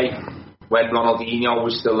in the day, when Ronaldinho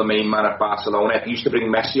was still the main man at Barcelona, he used to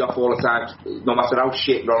bring Messi off all the time. No matter how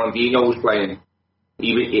shit Ronaldinho was playing,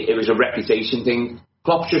 it was a reputation thing.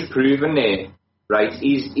 Klopp's just proven there, right?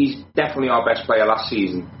 He's definitely our best player last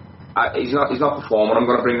season. he's not performing, I'm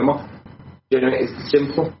going to bring him off. You know, it's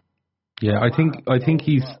simple. Yeah, I think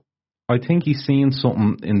he's seeing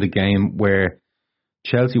something in the game where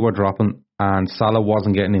Chelsea were dropping and Salah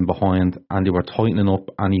wasn't getting in behind and they were tightening up,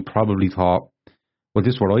 and he probably thought, well,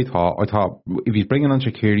 this is what I thought. I thought if he's bringing on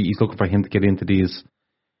Shaqiri, he's looking for him to get into these,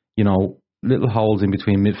 you know, little holes in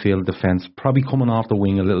between midfield and defence, probably coming off the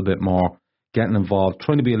wing a little bit more, getting involved,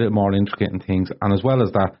 trying to be a little more intricate in things. And as well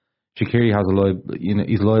as that, Shaqiri has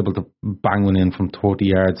he's liable to bang one in from 30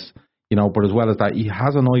 yards, you know, but as well as that, he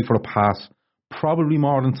has an eye for a pass, probably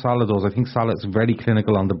more than Salah does. I think Salah is very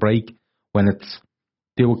clinical on the break when it's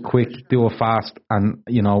do it quick, do it fast, and,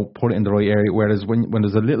 you know, put it in the right area. Whereas when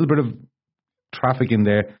there's a little bit of traffic in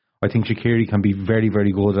there, I think Shaqiri can be very,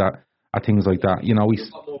 very good at things like that. You know, he's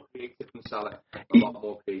a lot more creative than Salah. A lot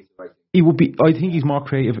more creative, I think. He would be. I think he's more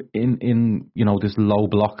creative in you know, this low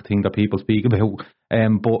block thing that people speak about.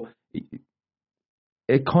 But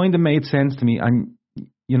it kind of made sense to me, and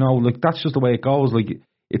you know, like that's just the way it goes. Like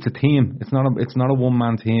it's a team. It's not a one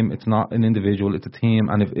man team. It's not an individual. It's a team.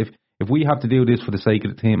 And if we have to do this for the sake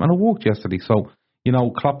of the team, and it worked yesterday, so you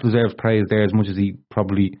know, Klopp deserves praise there as much as he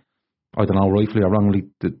probably, I don't know, rightfully or wrongly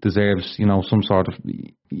deserves, you know, some sort of,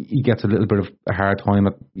 he gets a little bit of a hard time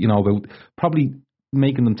at, you know, about probably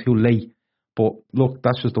making them too late. But look,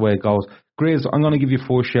 that's just the way it goes. Grizz, I'm going to give you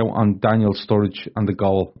 4 shout on Daniel Sturridge and the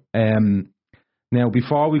goal. Now,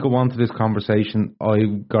 before we go on to this conversation, I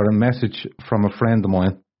got a message from a friend of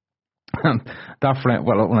mine. That friend,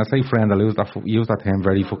 well, when I say friend, I use that term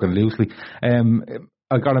very fucking loosely.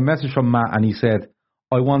 I got a message from Matt, and he said,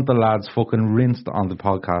 I want the lads fucking rinsed on the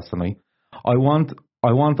podcast tonight. I want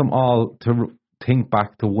them all to think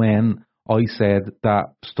back to when I said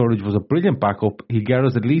that Sturridge was a brilliant backup. He'd get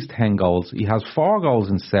us at least 10 goals. He has 4 goals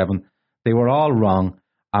in 7. They were all wrong.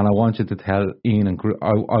 And I want you to tell Ian and Grizz,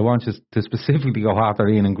 I want you to specifically go after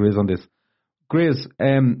Ian and Grizz on this. Grizz,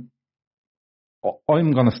 I'm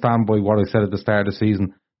going to stand by what I said at the start of the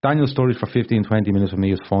season. Daniel Sturridge for 15-20 minutes for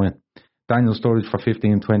me is fine. Daniel Sturridge for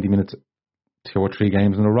 15-20 minutes 2 or 3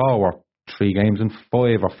 games in a row, or 3 games in 5,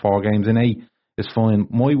 or 4 games in 8 is fine.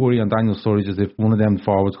 My worry on Daniel Sturridge is if one of them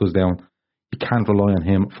forwards goes down, you can't rely on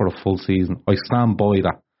him for a full season. I stand by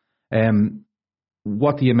that.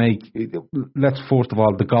 What do you make? Let's first of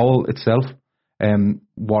all, the goal itself,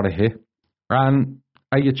 what a hit. And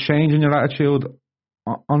are you changing your attitude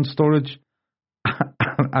on Sturridge?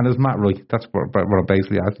 And is Matt right? That's what I'm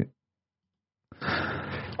basically asking.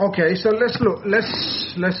 Okay, so let's go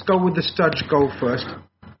with the Sturridge goal first.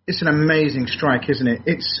 It's an amazing strike, isn't it?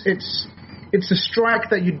 It's a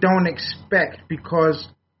strike that you don't expect, because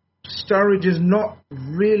Sturridge is not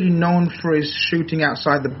really known for his shooting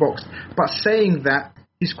outside the box. But saying that,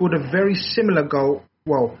 he scored a very similar goal,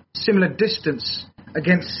 well, similar distance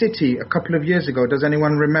against City a couple of years ago. Does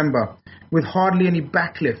anyone remember? With hardly any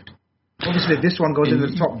backlift. Obviously, this one goes into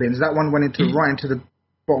the top bins. That one went right into the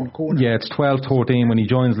bottom corner. Yeah, it's 12-13 when he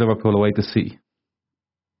joins Liverpool away to City.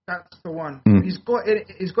 That's the one. He's got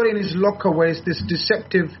it in his locker where it's this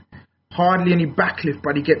deceptive, hardly any backlift,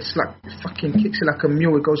 but he gets fucking kicks it like a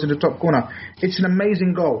mule. It goes in the top corner. It's an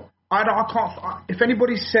amazing goal. I can't. If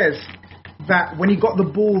anybody says that when he got the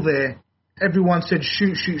ball there, everyone said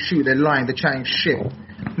shoot, they're lying. They're chatting shit.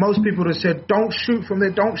 Most people have said don't shoot from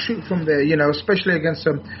there. You know, especially against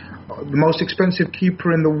the most expensive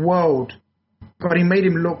keeper in the world. But he made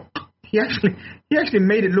him look. He actually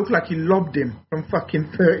made it look like he lobbed him from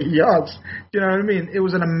fucking 30 yards. Do you know what I mean? It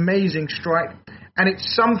was an amazing strike. And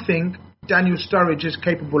it's something Daniel Sturridge is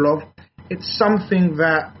capable of. It's something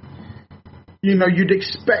that, you know, you'd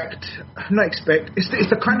expect. Not expect. It's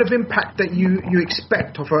the kind of impact that you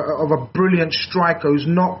expect of a brilliant striker who's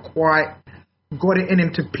not quite got it in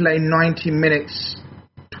him to play 90 minutes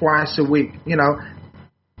twice a week. You know,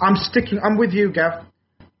 I'm with you, Gav.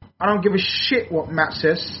 I don't give a shit what Matt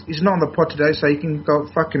says. He's not on the pod today, so he can go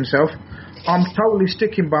fuck himself. I'm totally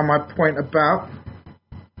sticking by my point about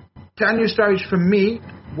Daniel Sturridge. For me,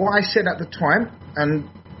 what I said at the time, and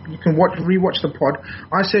you can rewatch the pod,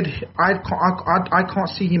 I said I can't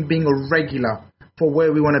see him being a regular for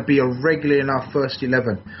where we want to be, a regular in our first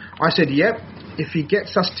 11. I said, yep, if he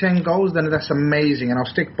gets us 10 goals, then that's amazing, and I'll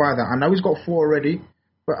stick by that. I know he's got 4 already,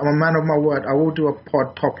 but I'm a man of my word. I will do a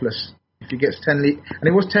pod topless if he gets 10 league, and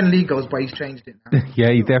it was 10 league goals, but he's changed it now.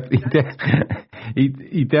 Yeah, he definitely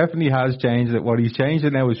has changed it. What he's changed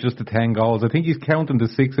it now is just the 10 goals. I think he's counting the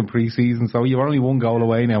 6 in pre-season, so you're only 1 goal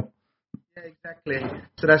away now. Yeah, exactly.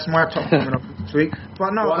 So that's my top coming up this week.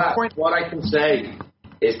 But no, what I can say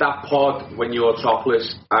is that pod, when you're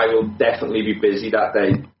topless, I will definitely be busy that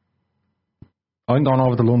day. I'm going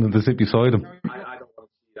over to London to sit beside him. I don't want to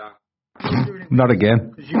see that. Not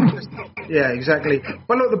again. Yeah, exactly.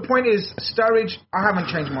 But look, the point is, Sturridge, I haven't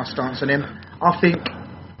changed my stance on him. I think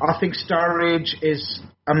Sturridge is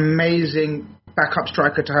amazing backup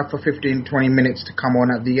striker to have for 15, 20 minutes to come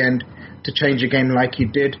on at the end to change a game like he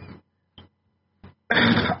did.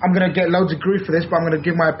 I'm going to get loads of grief for this, but I'm going to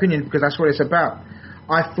give my opinion because that's what it's about.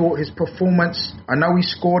 I thought his performance, I know he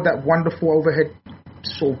scored that wonderful overhead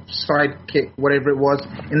sort of side kick, whatever it was,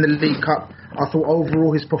 in the League Cup. I thought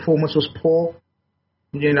overall his performance was poor.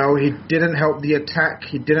 You know, he didn't help the attack.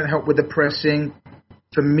 He didn't help with the pressing.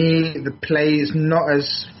 For me, the play is not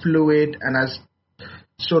as fluid and as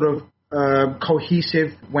sort of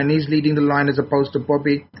cohesive when he's leading the line as opposed to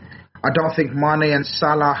Bobby. I don't think Mane and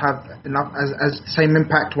Salah have enough as the same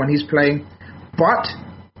impact when he's playing. But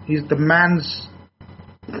he's the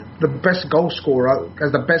best goal scorer,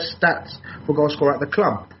 has the best stats for goal scorer at the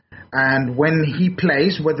club. And when he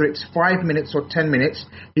plays, whether it's 5 minutes or 10 minutes,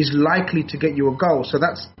 he's likely to get you a goal. So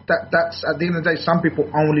that's at the end of the day, some people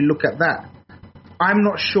only look at that. I'm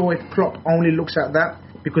not sure if Klopp only looks at that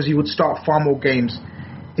because he would start far more games.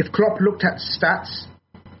 If Klopp looked at stats,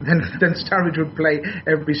 then Sturridge would play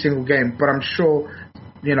every single game. But I'm sure,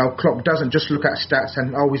 you know, Klopp doesn't just look at stats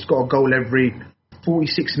and, he's got a goal every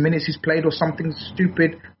 46 minutes he's played or something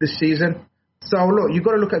stupid this season. So, look, you've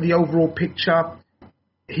got to look at the overall picture.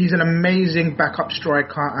 He's an amazing backup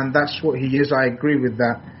striker, and that's what he is. I agree with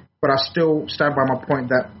that. But I still stand by my point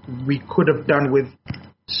that we could have done with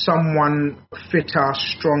someone fitter,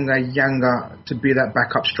 stronger, younger to be that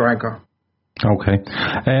backup striker. Okay.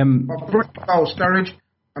 Sturridge,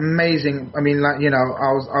 amazing. I mean, like, you know,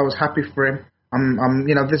 I was happy for him.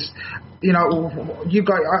 You know, this, you know, you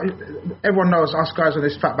guys, everyone knows us guys on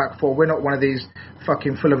this Fatback 4. We're not one of these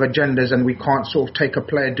fucking full of agendas, and we can't sort of take a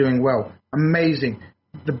player doing well. Amazing.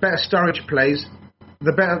 The better Sturridge plays,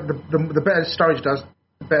 the better Sturridge does,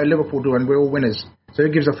 the better Liverpool do, and we're all winners. So who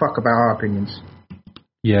gives a fuck about our opinions?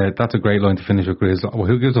 Yeah, that's a great line to finish with, Chris. Well,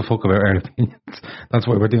 who gives a fuck about our opinions? That's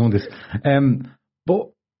why we're doing this. See,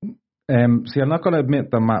 I'm not going to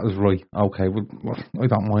admit that Matt is right. Okay, well, I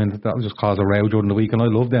don't mind. That'll just cause a row during the week, and I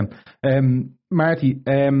love them. Marty,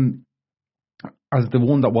 as the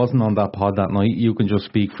one that wasn't on that pod that night, you can just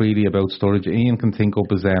speak freely about Sturridge. Ian can think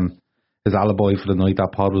up his alibi for the night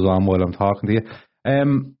that pod was on while I'm talking to you.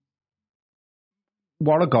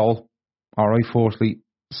 What a goal. All right, firstly.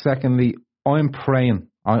 Secondly, I'm praying.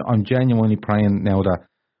 I'm genuinely praying now that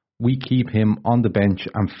we keep him on the bench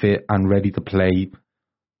and fit and ready to play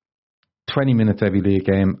 20 minutes every league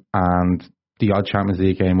game and the odd Champions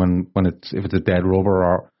League game if it's a dead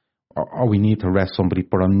rubber or we need to rest somebody.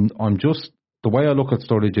 But I'm just, the way I look at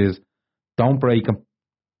Sturridge is, don't break him,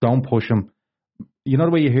 don't push him. You know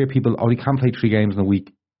the way you hear people, he can't play 3 games in a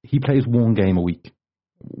week. He plays 1 game a week.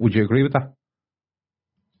 Would you agree with that?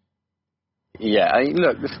 Yeah,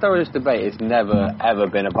 look, the Sturridge debate has never ever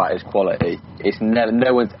been about his quality.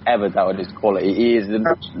 No one's ever doubted his quality. He is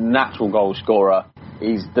the natural goal scorer.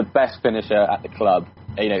 He's the best finisher at the club.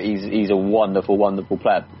 You know, he's a wonderful, wonderful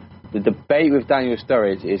player. The debate with Daniel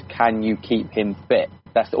Sturridge is, can you keep him fit?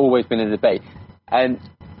 That's always been a debate, and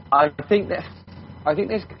I think there's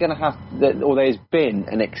going to have, or there's been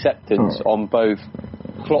an acceptance on both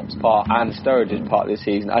Klopp's part and Sturridge's part this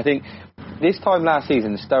season. I think this time last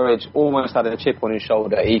season, Sturridge almost had a chip on his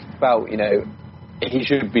shoulder. He felt, you know, he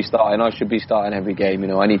should be starting, I should be starting every game, you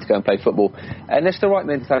know, I need to go and play football. And that's the right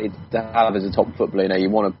mentality to have as a top footballer, you know, you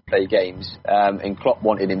want to play games. And Klopp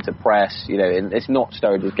wanted him to press, you know, and it's not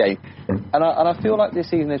Sturridge's game. And I feel like this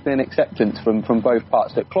season there's been an acceptance from both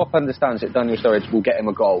parts that Klopp understands that Daniel Sturridge will get him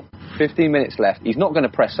a goal. 15 minutes left, he's not going to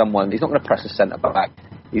press someone, he's not going to press a centre-back,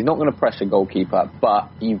 he's not going to press a goalkeeper, but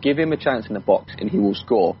you give him a chance in the box and he will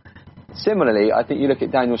score. Similarly, I think you look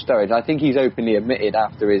at Daniel Sturridge, I think he's openly admitted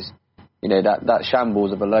after his, you know, that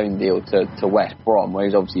shambles of a loan deal to West Brom, where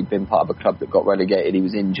he's obviously been part of a club that got relegated, he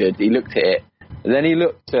was injured, he looked at it, and then he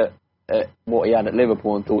looked at what he had at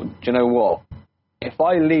Liverpool and thought, do you know what, if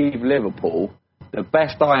I leave Liverpool, the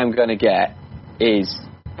best I am going to get is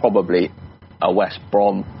probably a West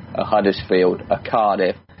Brom, a Huddersfield, a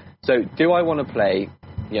Cardiff. So do I want to play,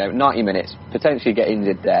 you know, 90 minutes, potentially get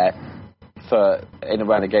injured there in a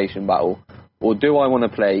relegation battle, or do I want to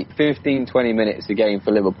play 15, 20 minutes a game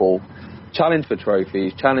for Liverpool, challenge for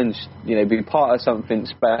trophies, you know, be part of something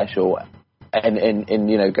special and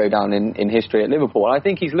you know, go down in history at Liverpool? And I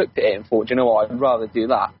think he's looked at it and thought, you know what, I'd rather do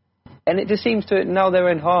that. And it just seems to, now they're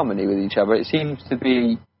in harmony with each other, it seems to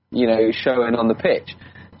be, you know, showing on the pitch.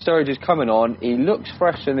 Sturridge is coming on, he looks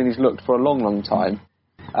fresher than he's looked for a long, long time.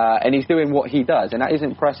 And he's doing what he does, and that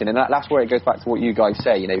isn't pressing, and that's where it goes back to what you guys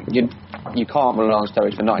say. You know, you can't rely on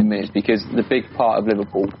Sturridge for 90 minutes because the big part of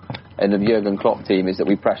Liverpool and the Jurgen Klopp team is that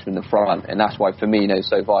we press from the front, and that's why Firmino is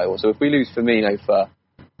so vital. So if we lose Firmino for,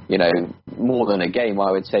 more than a game,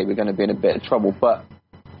 I would say we're going to be in a bit of trouble. But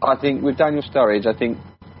I think with Daniel Sturridge,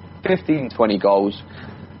 15,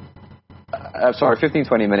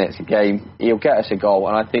 20 minutes a game, he'll get us a goal,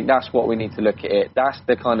 and I think that's what we need to look at it. That's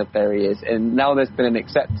the kind of player he is, and now there's been an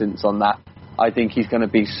acceptance on that. I think he's going to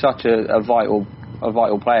be such a vital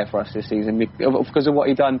player for us this season because of what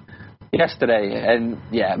he done yesterday. And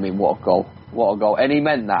what a goal, and he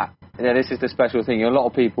meant that. This is the special thing. A lot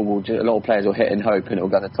of players will hit and hope and it'll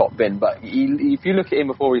go to the top bin, but if you look at him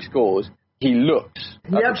before he scores, he looks.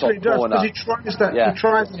 He absolutely does, because he tries that. Yeah. He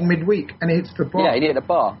tries in midweek and he hits the bar. Yeah, he hit the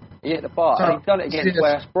bar. So, and he's done it against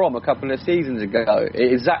West Brom a couple of seasons ago.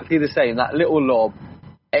 Exactly the same. That little lob.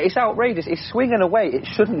 It's outrageous. It's swinging away. It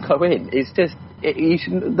shouldn't go in. It's just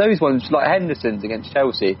those ones like Henderson's against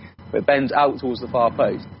Chelsea, where it bends out towards the far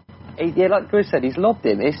post. Like Chris said, he's lobbed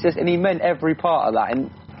him. It's just, and he meant every part of that. And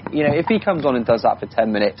if he comes on and does that for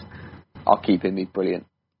 10 minutes, I'll keep him. He's brilliant.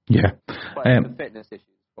 Yeah. The fitness issue is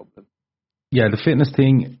a problem. Yeah, the fitness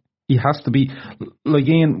thing. He has to be like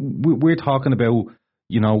Ian. We're talking about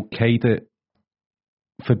Keita,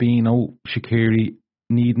 Fabinho, Shaqiri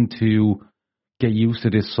needing to get used to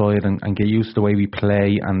this side and get used to the way we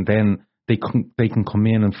play, and then they can come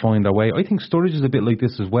in and find their way. I think Sturridge is a bit like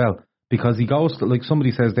this as well, because he goes to, like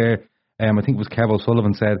somebody says there, I think it was Kev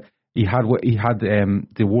O'Sullivan said he had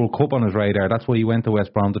the World Cup on his radar. That's why he went to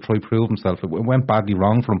West Brom to try prove himself. It went badly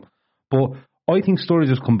wrong for him, but I think Sturridge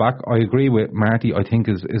has come back. I agree with Marty. I think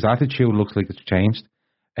his attitude looks like it's changed.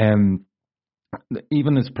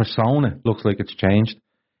 Even his persona looks like it's changed.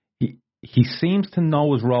 He seems to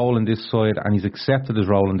know his role in this side, and he's accepted his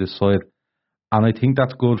role in this side. And I think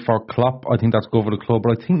that's good for Klopp. I think that's good for the club.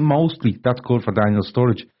 But I think mostly that's good for Daniel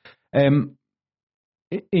Sturridge.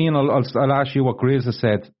 Ian, I'll ask you what Grizz has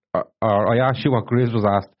said, or I asked you what Grizz was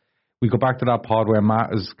asked. We go back to that pod where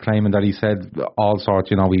Matt is claiming that he said all sorts,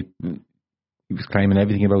 he was claiming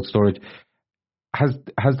everything about Sturridge.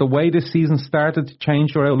 Has the way this season started to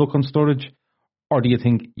change your outlook on Sturridge? Or do you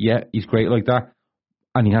think, he's great like that,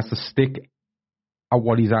 and he has to stick at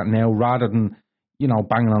what he's at now rather than,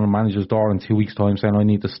 banging on a manager's door in 2 weeks' time saying, I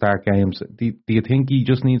need to start games? Do you think he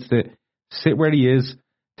just needs to sit where he is,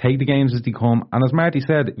 take the games as they come? And as Marty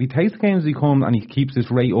said, if he takes the games as they come and he keeps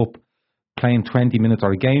this rate up, playing 20 minutes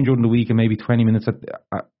or a game during the week and maybe 20 minutes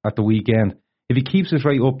at the weekend, if he keeps this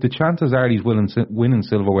rate up, the chances are he's winning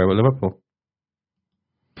silverware with Liverpool.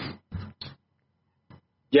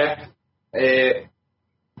 Yeah.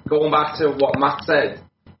 Going back to what Matt said,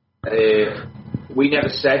 we never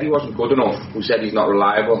said he wasn't good enough. We said he's not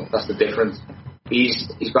reliable. That's the difference. He's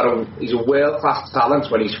a world-class talent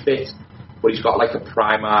when he's fit, but he's got like a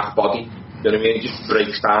Primark body. You know what I mean? He just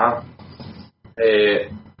breaks down.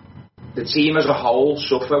 The team as a whole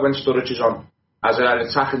suffer when Sturridge is on. As an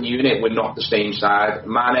attacking unit, we're not the same side.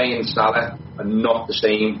 Mane and Salah are not the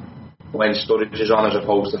same when Sturridge is on as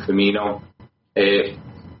opposed to Firmino.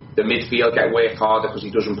 The midfield get worked harder because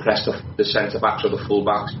he doesn't press the centre-backs or the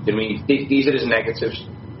full-backs. You know what I mean? These are his negatives,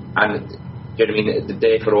 and you know what I mean? They're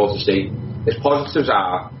there for all to see. His positives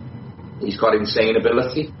are he's got insane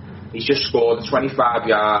ability. He's just scored a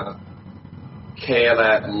 25-yard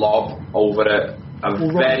killer lob over a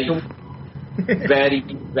very, very,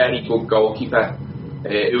 very good goalkeeper.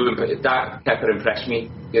 That keeper impressed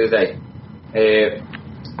me the other day.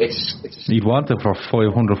 You'd want it for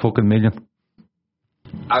 500 fucking million.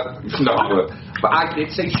 No, but I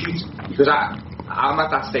did say shoot because I'm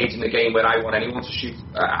at that stage in the game where I want anyone to shoot.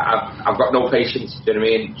 I've got no patience. Do you know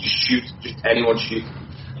what I mean? Just shoot, just anyone shoot.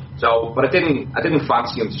 So, but I didn't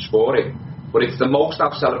fancy him to score it. But it's the most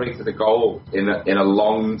I've celebrated a goal in a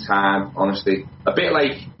long time, honestly. A bit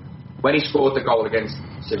like when he scored the goal against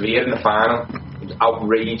Sevilla in the final. It was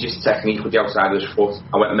outrageous technique with the outside of his foot.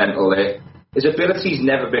 I went mental there. His ability's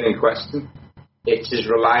never been in question. It's his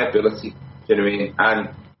reliability. Do you know what I mean? And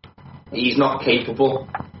he's not capable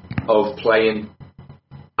of playing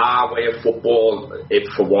our way of football,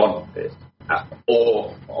 for one,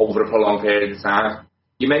 or over a prolonged period of time.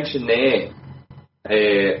 You mentioned there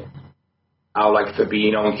how like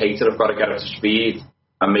Fabinho and Keita have got to get up to speed,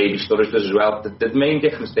 and maybe Sturridge does as well. The main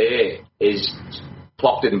difference there is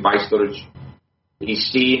Klopp didn't buy Sturridge. He's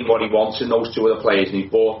seen what he wants in those two other players, and he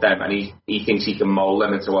bought them, and he thinks he can mould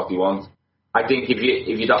them into what he wants. I think if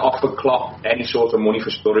you'd offered Klopp any sort of money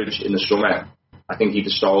for Sturridge in the summer, I think he'd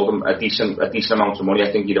have sold him a decent amount of money.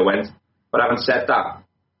 I think he'd have went. But having said that,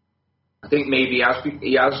 I think maybe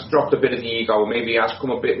he has dropped a bit of the ego. Maybe he has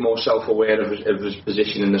become a bit more self-aware of his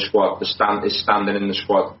position in the squad, his standing in the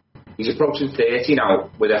squad. He's approaching 30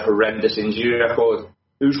 now with a horrendous injury record.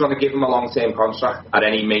 who's going to give him a long-term contract at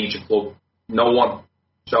any major club? No one.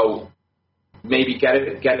 So maybe get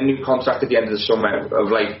a new contract at the end of the summer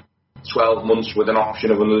of like 12 months with an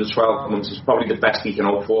option of another 12 months is probably the best he can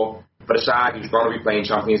hope for. For a side who's going to be playing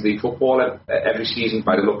Champions League football every season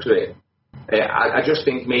by the looks of it. I just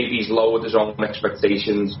think maybe he's lowered his own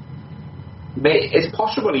expectations. It's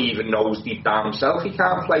possible he even knows deep down himself he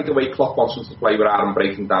can't play the way Klopp wants him to play without him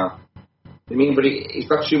breaking down. I mean, but he's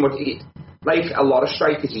got too much. Like a lot of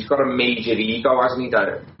strikers, he's got a major ego, hasn't he?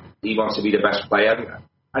 That he wants to be the best player,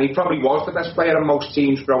 and he probably was the best player in most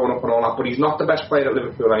teams growing up and all that. But he's not the best player at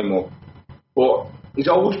Liverpool anymore. But he's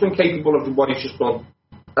always been capable of what he's just done.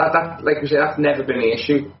 That, like we said, that's never been the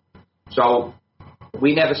issue. So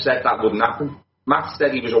we never said that wouldn't happen. Matt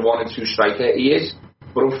said he was a 1 and 2 striker. He is,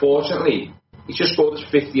 but unfortunately, he's just scored his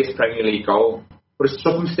 50th Premier League goal. But it's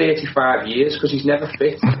took him 35 years because he's never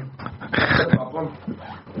fit. That's the problem.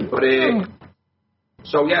 But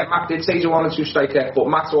so yeah, Matt did say he's a 1 and 2 striker, but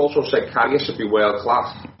Matt also said Karius would be world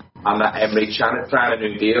class, and that Emre Can is trying a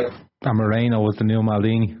new deal. And Moreno was the new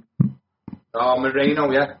Maldini. Oh,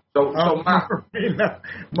 Moreno, yeah. So Matt.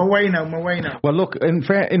 Moreno. Well, look, in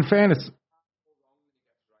fairness,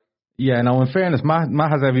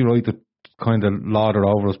 Matt has every right to kind of lauder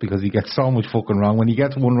over us because he gets so much fucking wrong. When he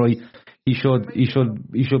gets one right, he should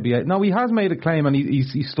be. No, he has made a claim and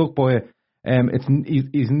he's stuck by it.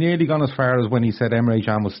 He's nearly gone as far as when he said Emre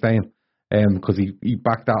Can was staying, because he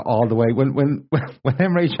backed that all the way. When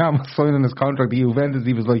Emre Can was signing his contract to Juventus,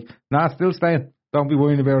 he was like, "Nah, still staying. Don't be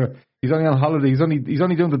worrying about it. He's only on holiday. He's only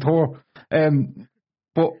doing the tour."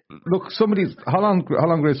 But look, hold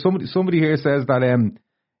on, Grace. Somebody here says that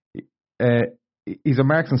he's a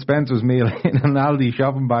Marks and Spencer's meal in an Aldi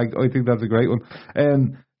shopping bag. I think that's a great one.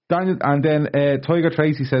 Daniel, and then Tiger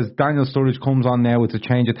Tracy says Daniel Sturridge comes on now with a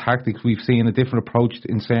change of tactics. We've seen a different approach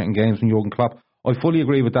in certain games from Jurgen Klopp. I fully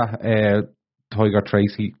agree with that, Tiger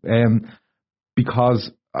Tracy,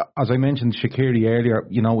 because as I mentioned Shaqiri earlier,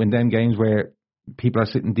 you know, in them games where people are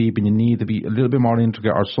sitting deep and you need to be a little bit more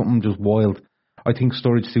intricate or something just wild, I think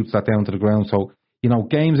Sturridge suits that down to the ground. So, you know,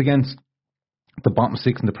 games against the bottom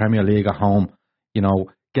 6 in the Premier League at home, you know,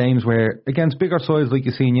 games where, against bigger sides like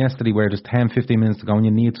you seen yesterday where there's 10-15 minutes to go and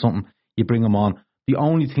you need something, you bring him on. The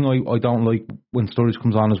only thing I don't like when Sturridge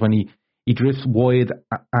comes on is when he drifts wide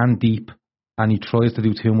and deep and he tries to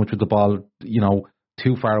do too much with the ball, you know,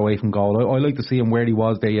 too far away from goal. I like to see him where he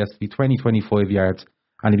was there yesterday, 20-25 yards,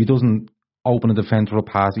 and if he doesn't open a defence for a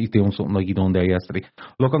pass, he's doing something like he done there yesterday.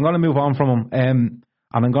 Look, I'm going to move on from him, and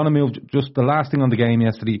I'm going to move just the last thing on the game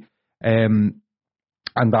yesterday, and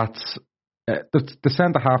that's the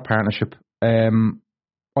centre-half partnership. I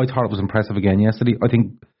thought it was impressive again yesterday. I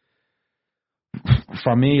think,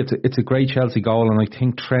 for me, it's a great Chelsea goal, and I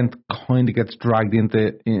think Trent kind of gets dragged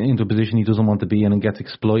into a position he doesn't want to be in and gets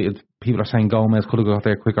exploited. People are saying Gomez could have got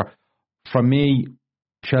there quicker. For me,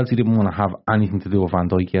 Chelsea didn't want to have anything to do with Van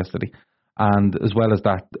Dijk yesterday. And as well as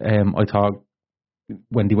that, I thought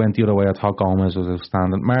when they went the other way, I thought Gomez was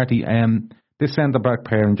outstanding. Marty, this centre-back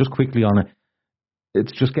pairing, just quickly on it,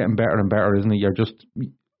 it's just getting better and better, isn't it? You're just,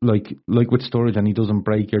 like with Sturridge and he doesn't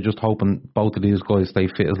break, you're just hoping both of these guys stay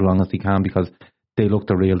fit as long as they can because they look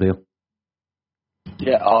the real deal.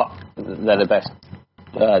 Yeah, they're the best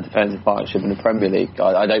defensive partnership in the Premier League.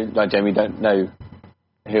 I generally don't know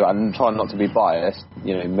who. I'm trying not to be biased,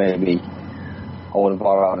 you know, maybe I want to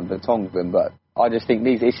buy around and Vertonghen, but I just think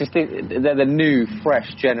they're the new,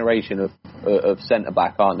 fresh generation of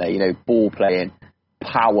centre-back, aren't they? You know, ball playing,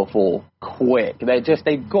 powerful, quick.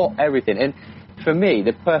 They've got everything. And for me,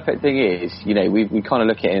 the perfect thing is, you know, we kind of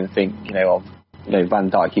look at it and think, you know, Van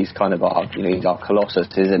Dijk, he's kind of he's our colossus,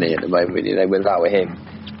 isn't he, at the moment? You know, without him,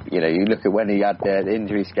 you know, you look at when he had the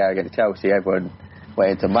injury scare against Chelsea, everyone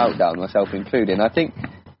went into meltdown, myself included. And I think,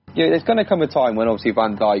 you know, there's going to come a time when obviously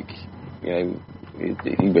Van Dijk, you know,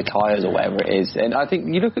 he retires or whatever it is. And I think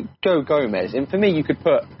you look at Joe Gomez, and for me, you could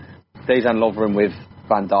put Dejan Lovren with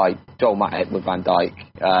Van Dijk, Joel Matip with Van Dijk.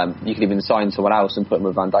 You could even sign someone else and put them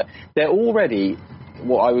with Van Dijk. They're already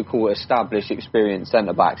what I would call established, experienced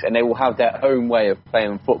centre-backs, and they will have their own way of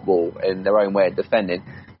playing football and their own way of defending.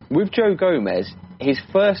 With Joe Gomez, his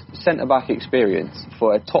first centre-back experience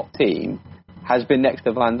for a top team has been next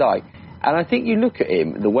to Van Dijk. And I think you look at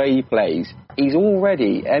him, the way he plays, he's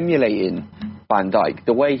already emulating Van Dijk.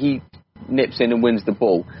 The way he nips in and wins the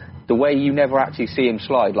ball, the way you never actually see him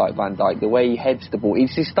slide like Van Dijk, the way he heads the ball.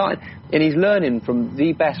 He's starting, and he's learning from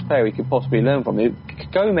the best player he could possibly learn from.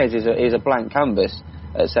 Gomez is a blank canvas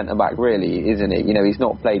at centre-back, really, isn't it? You know, he's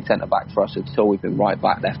not played centre-back for us at all. We've been right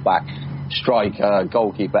back, left back, striker,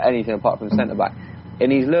 goalkeeper, anything apart from centre-back.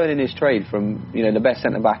 and he's learning his trade from the best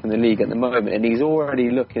centre back in the league at the moment, and he's already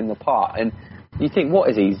looking the part. And you think, what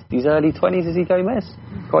is he? He's early 20s, is he, Gomez?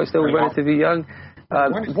 Quite still relatively young.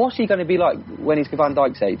 What's he going to be like when he's Van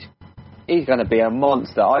Dijk's age? He's going to be a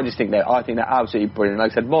monster. I think they're absolutely brilliant.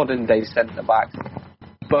 Like I said, modern day centre backs,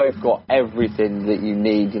 both got everything that you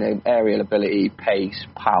need. Aerial ability, pace,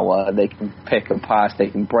 power. They can pick and pass. They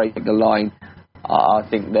can break the line. I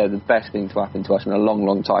think they're the best thing to happen to us in a long,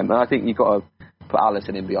 long time. And I think you've got to put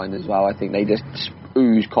Alisson in behind as well. I think they just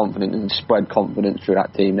ooze confidence and spread confidence through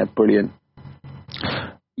that team. They're brilliant.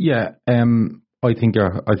 Yeah, I think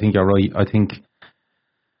you're right. I think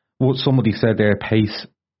what somebody said there, pace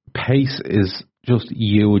is just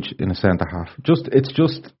huge in a centre half. It's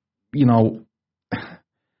just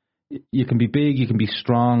you can be big, you can be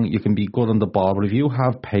strong, you can be good on the ball, but if you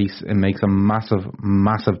have pace, it makes a massive,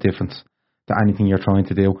 massive difference to anything you're trying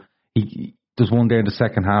to do. There's one there in the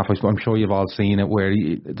second half, I'm sure you've all seen it, where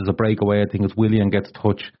there's a breakaway. I think it's Willian gets a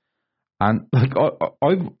touch, and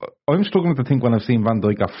I'm struggling to think when I've seen Van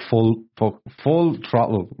Dijk a full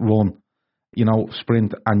throttle run,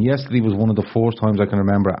 sprint. And yesterday was one of the first times I can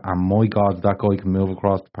remember. And my God, that guy can move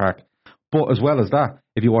across the park. But as well as that,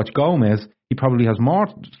 if you watch Gomez, he probably has more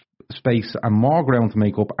space and more ground to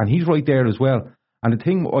make up, and he's right there as well. And the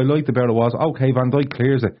thing I liked about it was, okay, Van Dijk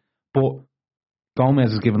clears it, but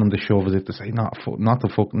Gomez is giving him the shove as if to say, not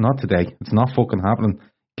today. It's not fucking happening.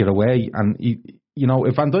 Get away. And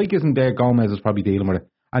if Van Dijk isn't there, Gomez is probably dealing with it,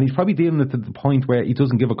 and he's probably dealing with it to the point where he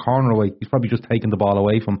doesn't give a corner away. He's probably just taking the ball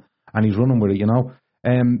away from him, and he's running with it.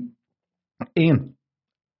 Ian,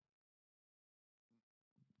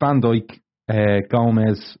 Van Dijk,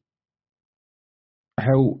 Gomez.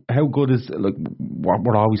 How good is, like,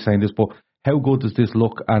 we're always saying this, but how good does this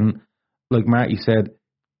look? And like Marty said,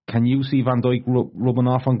 can you see Van Dijk rubbing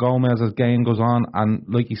off on Gomez as game goes on? And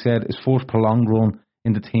like he said, his first prolonged run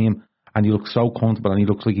in the team, and he looks so comfortable, and he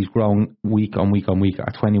looks like he's growing week on week on week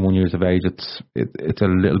at 21 years of age. It's a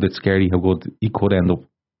little bit scary how good he could end up.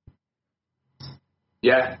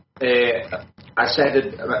 Yeah, I said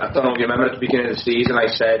it, I don't know if you remember at the beginning of the season, I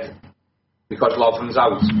said, because Lovren's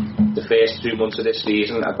out, the first 2 months of this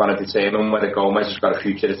season are going to determine whether Gomez has got a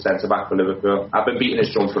future at centre-back for Liverpool. I've been beating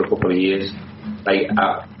his drum for a couple of years. Me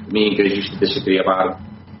and Grizz used to disagree about him.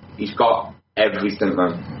 He's got everything,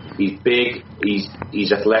 man. He's big,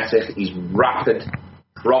 he's athletic, he's rapid,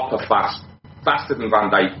 proper fast. Faster than Van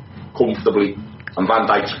Dijk, comfortably. And Van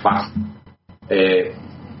Dijk's fast.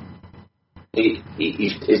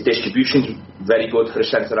 His distribution's very good for a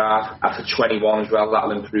centre-half. After 21 as well,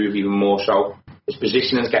 that'll improve even more so. His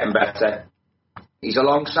positioning's getting better. He's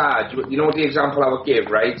alongside, the example I would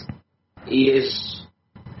give, right?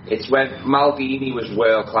 It's when Maldini was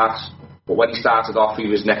world class, but when he started off, he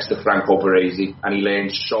was next to Franco Baresi, and he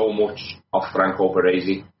learned so much off Franco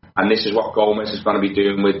Baresi. And this is what Gomez is going to be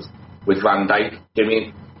doing with Van Dijk. Do you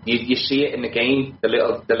mean you see it in the game, the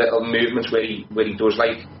little movements where he does,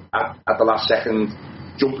 like at the last second,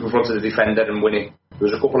 jump in front of the defender and win it. There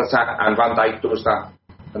was a couple of times, and Van Dijk does that.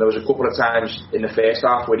 And there was a couple of times in the first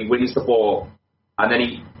half where he wins the ball, and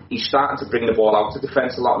then he's starting to bring the ball out to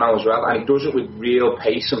defence a lot now as well, and he does it with real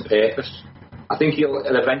pace and purpose. I think he'll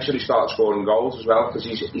eventually start scoring goals as well, because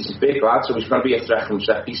he's a big lad, so he's going to be a threat from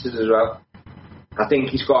set pieces as well. I think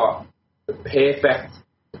he's got the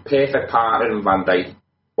perfect partner in Van Dijk.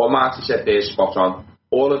 What Marty said there is spot on.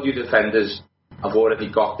 All of you defenders have already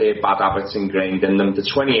got their bad habits ingrained in them. The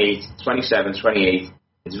 28, 27, 28,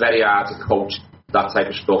 it's very hard to coach that type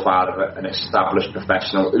of stuff out of an established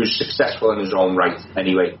professional who's successful in his own right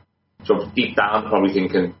anyway. So deep down probably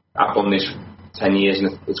thinking, I've done this 10 years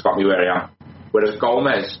and it's got me where I am. Whereas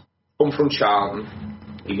Gomez, come from Charlton,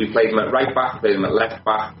 we played him at right back, played him at left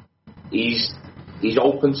back. He's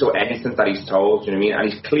open to anything that he's told, you know what I mean?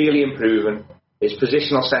 And he's clearly improving. His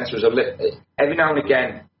positional sense was every now and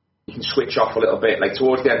again he can switch off a little bit. Like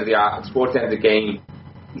towards the end of the game,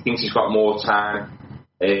 he thinks he's got more time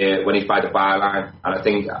when he's by the byline. And I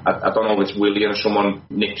think I don't know if it's Willian or someone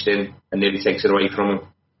nicks in and nearly takes it away from him.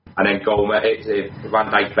 And then Van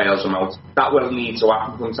Dijk bails him out. That will need to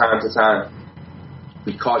happen from time to time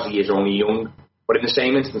because he is only young. But in the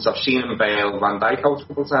same instance, I've seen him bail Van Dijk out a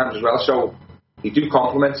couple of times as well. So they do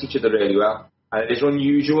complement each other really well. And it is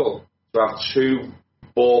unusual to have two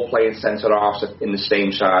ball-playing centre-halves in the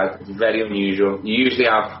same side. It's very unusual. You usually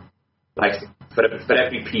have, like, for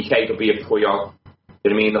every PK, there'll be a Puyol. You know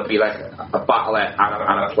what I mean? There'll be, like, a battler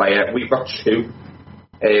and a player. We've got two.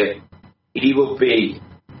 He will be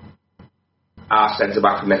our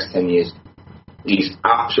centre-back for the next 10 years. He's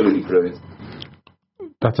absolutely brilliant.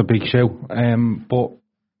 That's a big show. But,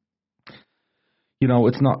 you know,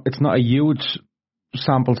 it's not a huge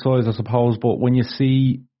sample size, I suppose. But when you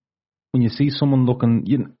see someone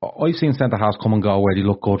looking, I've seen centre halves come and go where they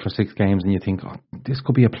look good for 6 games, and you think, oh, this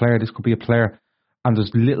could be a player, and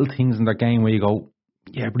there's little things in their game where you go,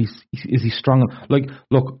 yeah, but is he strong? Like,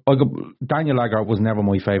 look, Daniel Lager was never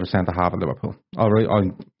my favourite centre half at Liverpool. All right,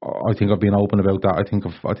 I think I've been open about that. I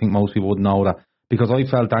think most people would know that, because I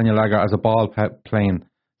felt Daniel Lager as a ball playing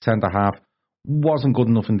centre half wasn't good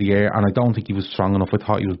enough in the air, and I don't think he was strong enough. I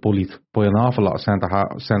thought he was bullied by an awful lot of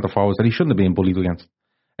centre forwards that he shouldn't have been bullied against.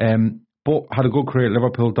 But had a good career at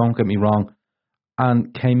Liverpool, don't get me wrong,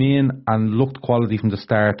 and came in and looked quality from the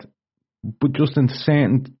start. But just in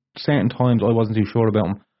certain times, I wasn't too sure about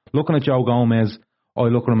him. Looking at Joe Gomez, I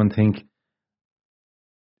look at him and think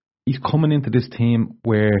he's coming into this team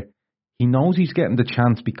where he knows he's getting the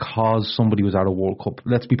chance because somebody was at a World Cup.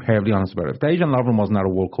 Let's be perfectly honest about it. If Dejan Lovren wasn't at a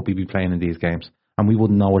World Cup, he'd be playing in these games, and we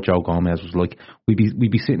wouldn't know what Joe Gomez was like.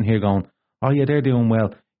 We'd be sitting here going, oh yeah, they're doing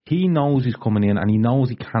well. He knows he's coming in, and he knows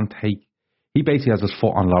he can't take. He basically has his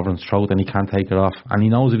foot on Lovren's throat, and he can't take it off. And he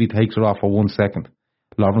knows if he takes it off for 1 second,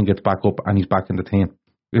 Lovren gets back up, and he's back in the team.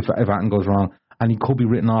 If anything goes wrong, and he could be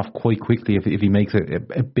written off quite quickly if he makes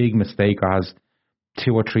a big mistake or has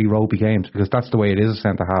 2 or 3 ropey games, because that's the way it is a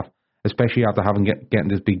centre half, especially after getting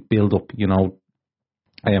this big build up,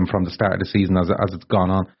 from the start of the season as it's gone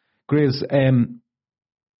on. Grizz,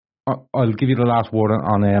 I'll give you the last word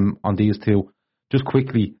on these two just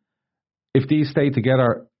quickly. If these stay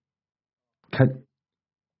together,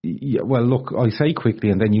 well, look, I say quickly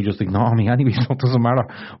and then you just ignore me anyway, so it doesn't matter.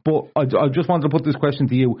 But I just wanted to put this question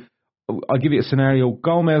to you. I'll give you a scenario.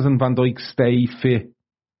 Gomez and Van Dijk stay fit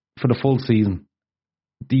for the full season.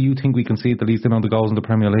 Do you think we can see the least amount of goals in the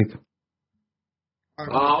Premier League?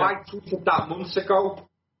 I tweeted that months ago.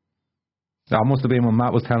 That must have been when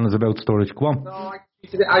Matt was telling us about Sturridge. Go on. No,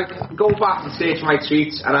 I go back and search my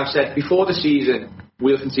tweets, and I've said before the season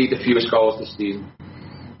we'll concede the fewest goals this season.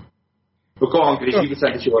 But go on, Chris, you can say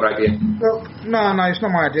it's your idea. No, it's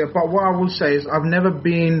not my idea. But what I will say is I've never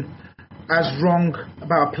been as wrong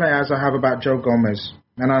about a player as I have about Joe Gomez,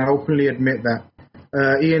 and I openly admit that.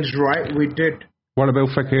 Ian's right. We did. What about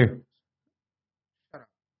Fekir?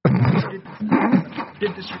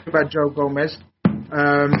 Did disagree about Joe Gomez,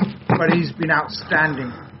 but he's been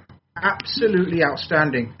outstanding, absolutely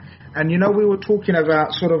outstanding. And we were talking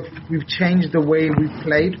about we've changed the way we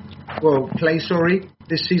play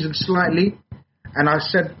this season slightly. And I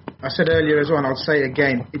said earlier as well, and I'll say it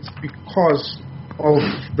again, it's because of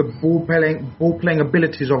the ball playing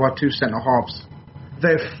abilities of our 2 centre halves.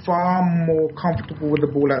 They're far more comfortable with the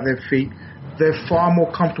ball at their feet. They're far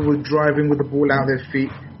more comfortable with driving with the ball at their feet.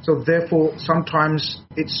 So therefore, sometimes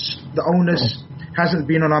it's the onus hasn't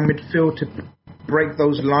been on our midfield to break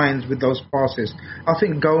those lines with those passes. I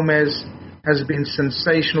think Gomez has been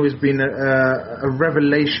sensational. He's been a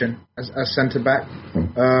revelation as centre back.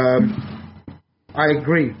 I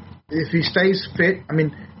agree. If he stays fit,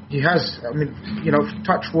 he has.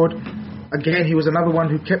 Touch wood. Again, he was another one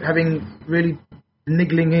who kept having really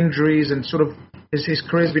niggling injuries, and his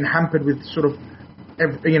career's been hampered with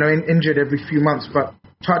injured every few months. But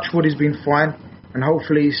touch wood, he's been fine, and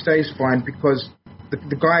hopefully he stays fine, because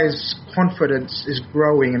the guy's confidence is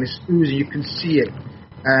growing and it's oozing. You can see it,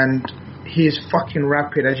 and he is fucking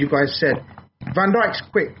rapid, as you guys said. Van Dijk's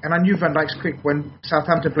quick, and I knew Van Dijk's quick when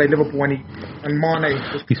Southampton played Liverpool and Mane.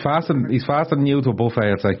 He's faster than you to a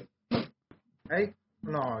buffet, I'd say. Hey?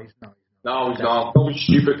 No, he's not. No, he's not. Don't be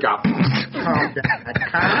stupid, Gap. Calm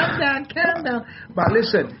down. But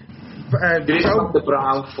listen, the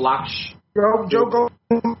brown flash. Joe Gomez.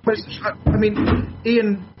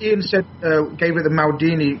 Ian said gave it the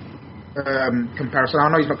Maldini comparison. I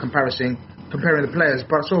know he's not comparing the players,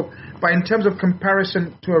 but in terms of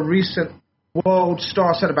comparison to a recent world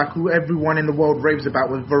star centre back who everyone in the world raves about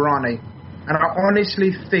was Varane, and I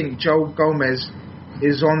honestly think Joe Gomez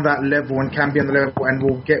is on that level and can be on the level and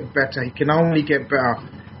will get better. He can only get better,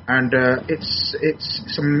 and it's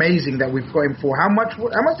amazing that we've got him for how much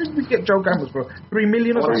did we get Joe Gomez for? 3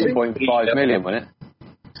 million or something? 3.5 million, wasn't it?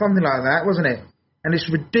 Something like that, wasn't it? And it's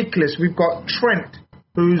ridiculous. We've got Trent,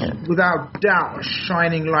 who's without doubt a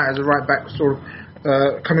shining light as a right back,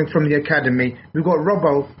 coming from the academy. We've got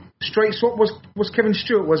Robbo. Straight swap was Kevin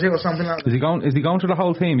Stewart, was it, or something like that? Is he going to the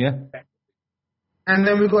whole team? Yeah. And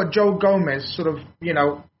then we've got Joe Gomez,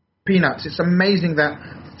 peanuts. It's amazing that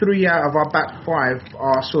 3 out of our back 5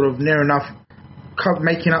 are near enough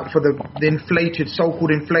making up for the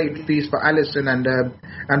so-called inflated fees for Alisson and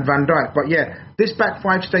Van Dijk. But yeah, this back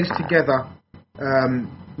 5 stays together.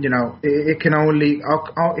 It can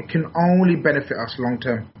only benefit us long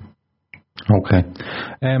term. Okay.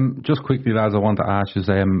 Just quickly, lads, I want to ask you,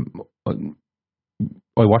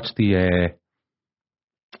 I watched the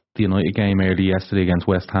United game early yesterday against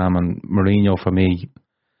West Ham, and Mourinho, for me,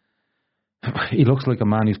 he looks like a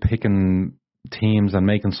man who's picking teams and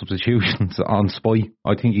making substitutions on spite.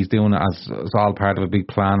 I think he's doing it as all part of a big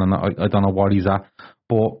plan, and I don't know what he's at.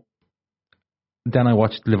 But then I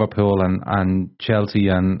watched Liverpool and Chelsea,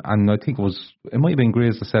 and I think it might have been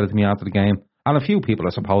Grizz that said it to me after the game, and a few people,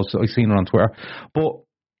 I suppose. I've seen it on Twitter. But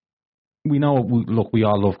we know, we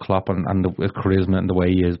all love Klopp and the charisma and the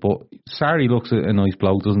way he is, but Sarri looks a nice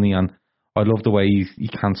bloke, doesn't he? And I love the way he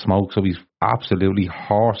can't smoke, so he's absolutely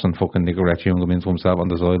horsing fucking cigarette chewing them into himself on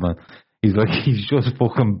the sideline. He's just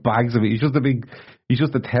fucking bags of it. He's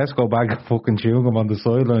just a Tesco bag of fucking chewing gum on the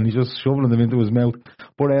sideline. He's just shoveling them into his mouth.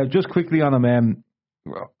 But just quickly on him,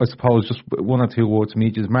 I suppose just one or two words from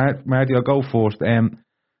each. Marty, I'll go first.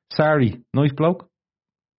 Sarri, nice bloke.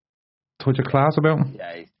 Touch of class about him.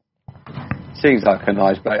 Yeah, seems like a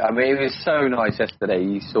nice bloke. I mean, it was so nice yesterday.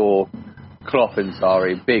 You saw Klopp and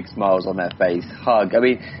Sarri, big smiles on their face, hug. I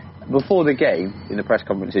mean, before the game, in the press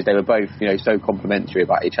conferences, they were both, so complimentary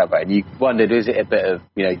about each other, and you wondered, is it a bit of,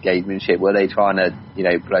 gamesmanship? Were they trying to,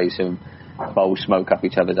 blow some bowl smoke up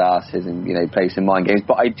each other's asses and, play some mind games?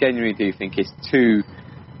 But I genuinely do think it's two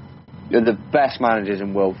of the best managers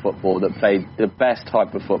in world football that played the best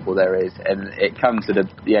type of football there is, and it comes to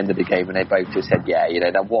the end of the game, and they both just said,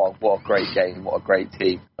 what a great game, what a great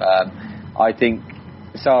team. I think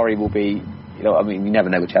Sarri will be, you never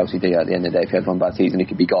know with Chelsea, do you? At the end of the day, if you have one bad season, it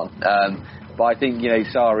could be gone. But I think,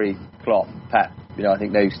 Sarri, Klopp, Pep, I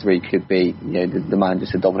think those three could be, the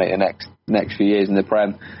managers to dominate the next few years in the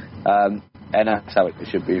Prem. And that's how it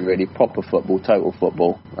should be, really. Proper football, total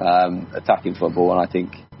football, attacking football. And I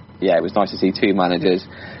think, it was nice to see two managers,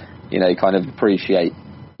 kind of appreciate,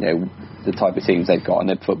 the type of teams they've got and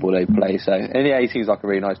the football they play. So, and he seems like a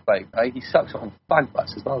really nice bloke. He sucks on fag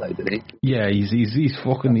butts as well, though, doesn't he? Yeah, he's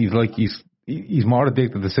more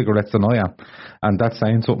addicted to cigarettes than I am, and that's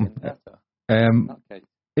saying something. Okay.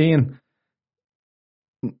 Ian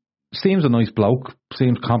seems a nice bloke,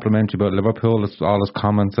 seems complimentary about Liverpool, all his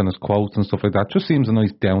comments and his quotes and stuff like that. Just seems a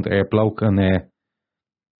nice down to earth bloke, and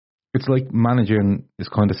it's like managing is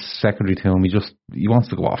kind of secondary to him. He wants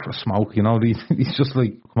to go off for a smoke, He's just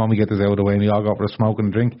like, come on, we get this out of the way, and we all go for a smoke and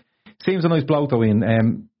a drink. Seems a nice bloke, though,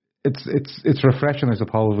 Ian. It's refreshing, I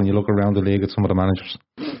suppose, when you look around the league at some of the managers.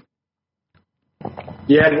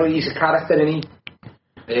 Yeah, well, he's a character, isn't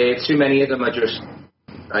he? Too many of them are just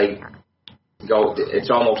it's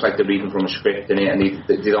almost like they're reading from a script, and they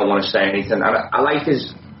don't want to say anything. And I like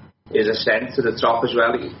his ascent to the top as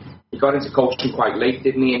well. He got into coaching quite late,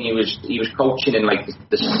 didn't he? And he was coaching in like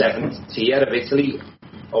the 7th tier of Italy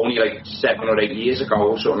only like 7 or 8 years ago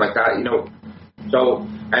or something like that, So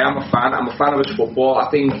I am a fan. I'm a fan of his football. I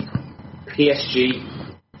think PSG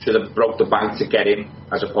should have broke the bank to get him,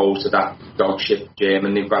 as opposed to that dog shit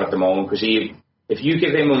German they've got at the moment. Because if you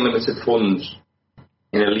give him unlimited funds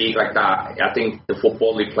in a league like that, I think the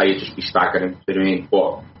football they play would just be staggering. You know what I mean?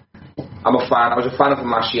 But I'm a fan. I was a fan of him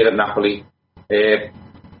last year at Napoli.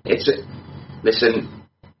 It's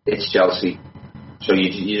Chelsea, so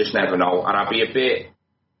you just never know. And I'd be a bit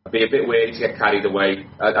wary to get carried away.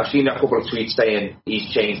 I've seen a couple of tweets saying he's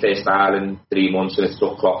changed their style in 3 months and it's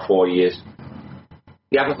took Klopp 4 years.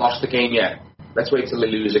 They haven't lost the game yet. Let's wait till they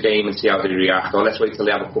lose a game and see how they react, or let's wait till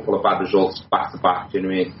they have a couple of bad results back to back. Do you know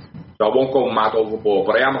what I mean? So I won't go mad overboard,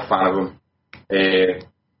 but I am a fan of him.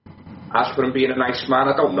 As for him being a nice man,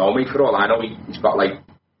 I don't know. For all I know, he's got like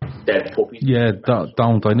dead puppies. Yeah,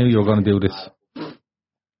 don't. I knew you were going to do this.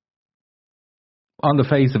 On the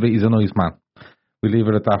face of it, he's a nice man. We leave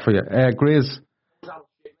it at that for you. Grizz.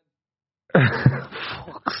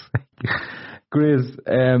 Fuck's sake. Grizz,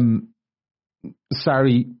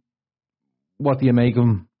 Sarri, what do you make of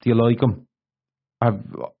him? Do you like him?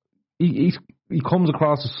 He comes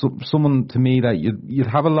across as someone to me that you'd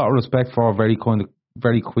have a lot of respect for very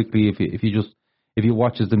quickly if you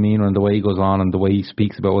watch his demeanour and the way he goes on and the way he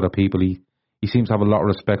speaks about other people. He seems to have a lot of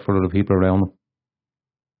respect for other people around him.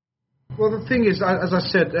 Well, the thing is, as I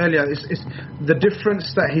said earlier, is the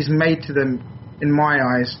difference that he's made to them, in my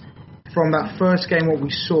eyes, from that first game what we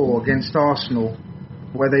saw against Arsenal,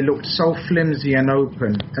 where they looked so flimsy and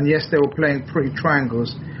open, and yes, they were playing pretty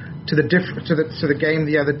triangles, to the game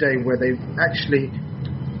the other day where they actually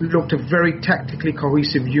looked a very tactically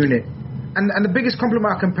cohesive unit. And the biggest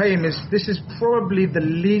compliment I can pay him is this is probably the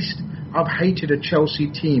least I've hated a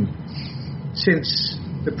Chelsea team since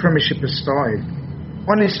the Premiership has started.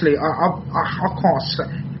 Honestly, I can't say,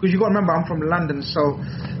 because you've got to remember I'm from London, so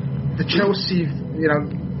the Chelsea,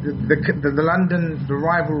 the London, the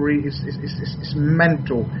rivalry is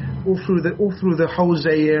mental all through the Jose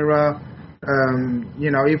era,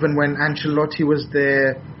 Even when Ancelotti was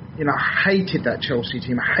there, I hated that Chelsea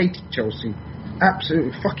team. I hated Chelsea.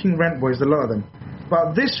 Absolutely fucking rent boys, a lot of them.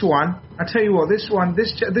 But this one, I tell you what, this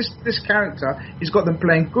character, he's got them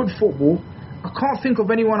playing good football. I can't think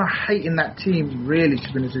of anyone I hate in that team, really,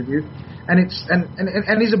 to be honest with you. And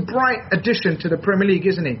he's a bright addition to the Premier League,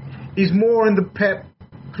 isn't he? He's more in the Pep,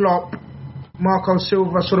 Klopp, Marco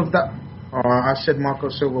Silva, sort of that. Oh, I said Marco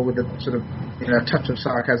Silva with a sort of touch of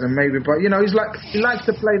sarcasm, maybe, but he likes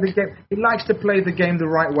to play the game. He likes to play the game the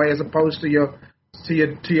right way, as opposed to your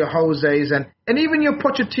Jose's and even your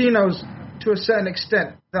Pochettinos to a certain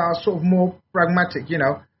extent that are sort of more pragmatic,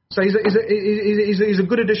 So he's a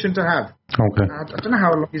good addition to have. Okay. I don't know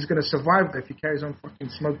how long he's going to survive if he carries on fucking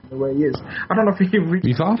smoking the way he is. I don't know if he can reach.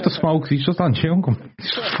 He's off the smokes. He's just on chewing gum. He's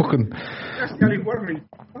fucking. That's the only worry.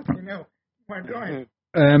 Fucking hell. My God.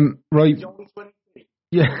 Right.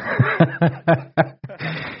 Yeah.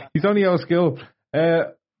 He's only out of skill.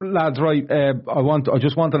 Lads, right. I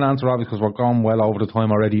just want an answer, obviously, because we're gone well over the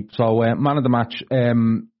time already. So, man of the match.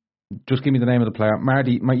 Just give me the name of the player.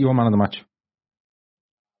 Marty, you're man of the match.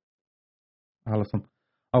 Alisson.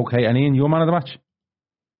 Okay, and Ian, you're man of the match?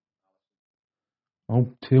 Oh,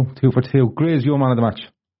 two for two. Grizz, you're man of the match.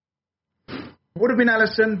 Would have been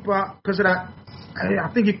Alisson, but because of that, I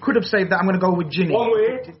think you could have saved that. I'm going to go with Ginny. One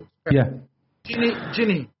word. Yeah.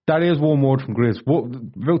 Ginny. That is one word from Grizz.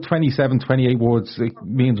 About 27, 28 words, it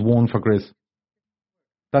means one for Grizz.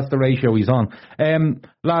 That's the ratio he's on.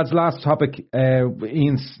 Lads, last topic.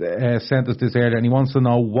 Ian sent us this earlier, and he wants to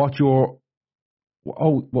know what your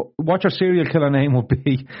serial killer name would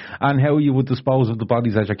be and how you would dispose of the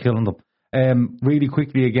bodies as you're killing them. Really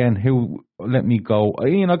quickly again, let me go.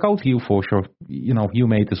 Ian, I'll go to you for sure. You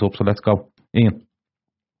made this up, so let's go. Ian.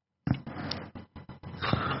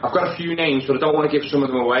 I've got a few names, but I don't want to give some of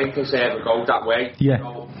them away in case I ever go that way. Yeah.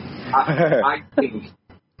 So I think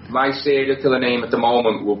my serial killer name at the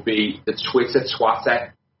moment would be the Twitter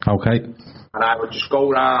Twatter. Okay. And I would just go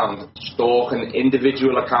around stalking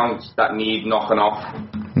individual accounts that need knocking off.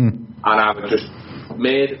 And I would just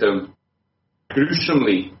murder them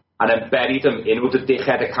gruesomely and then bury them in other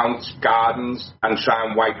dickhead accounts' gardens and try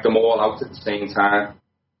and wipe them all out at the same time.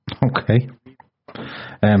 Okay.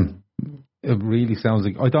 It really sounds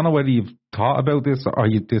like... I don't know whether you've thought about this or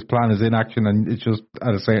this plan is in action and it's just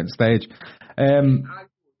at a certain stage. 100%.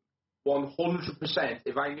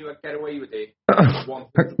 If I knew I'd get away with it,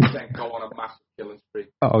 100% go on a massive killing spree.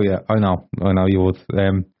 Oh yeah, I know you would.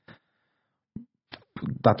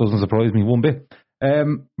 That doesn't surprise me one bit.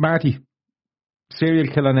 Marty, serial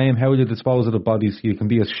killer name, how would you dispose of the bodies? You can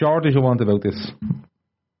be as short as you want about this.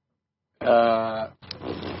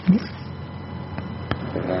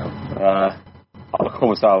 I'll call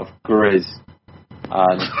myself Grizz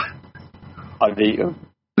and I'd eat them.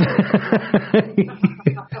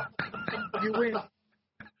 You win.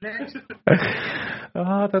 Next.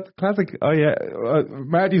 That's classic. Oh yeah,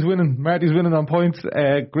 Marty's winning. Marty's winning on points.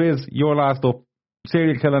 Grizz, you're last up.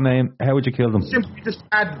 Serial killer name. How would you kill them? Simply just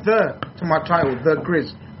add the to my title, the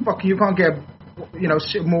Grizz. Fuck, you can't get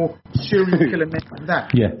more serial killer name than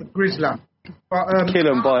that. Yeah, the Grizzler. Kill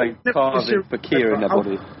them by carving Fakir in their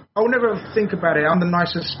body. I would never think about it. I'm the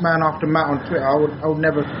nicest man after Matt on Twitter. I would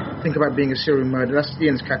never think about being a serial murderer. That's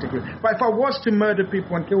Ian's category. But if I was to murder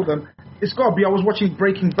people and kill them, it's got to be. I was watching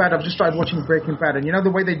Breaking Bad. I've just started watching Breaking Bad, and you know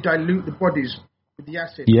the way they dilute the bodies with the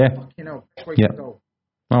acid. Yeah. That's way to go.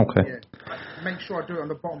 Okay. Yeah. Make sure I do it on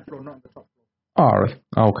the bottom floor, not on the top floor. All right.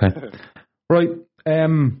 Okay. Right.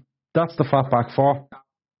 That's the Fatback 4.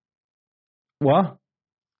 What?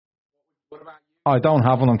 I don't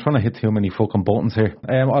have one. I'm trying to hit too many fucking buttons here.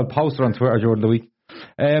 I'll post it on Twitter during the week.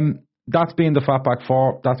 That's been the Fatback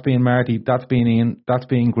 4. That's been Marty. That's been Ian. That's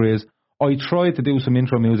been Grizz. I tried to do some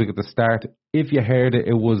intro music at the start. If you heard it,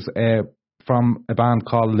 it was from a band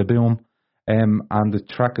called Le Boom, and the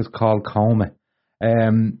track is called Coma.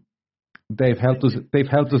 They've helped us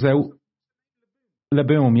out. Le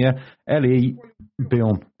Boom, yeah. L-E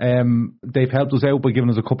Boom. They've helped us out by giving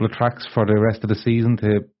us a couple of tracks for the rest of the season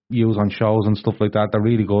to use on shows and stuff like that. They're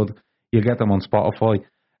really good. You'll get them on Spotify.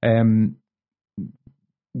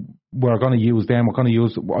 We're going to use them. I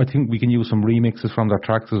think we can use some remixes from their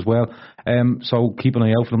tracks as well. So keep an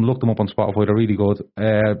eye out for them. Look them up on Spotify. They're really good.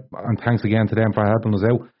 And thanks again to them for helping us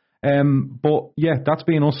out. But yeah, that's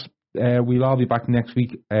been us. We'll all be back next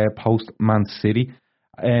week post Man City.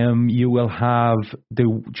 You will have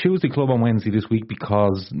the Tuesday Club on Wednesday this week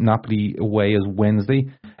because Napoli away is Wednesday.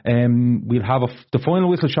 We'll have the Final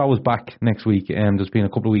Whistle show is back next week. There's been a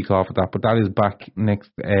couple of weeks off of that, but that is back next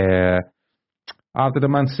after the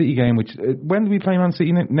Man City game. Which when do we play Man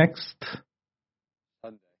City next?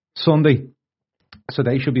 Sunday. So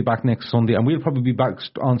they should be back next Sunday, and we'll probably be back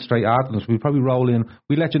on straight after this. We'll probably roll in.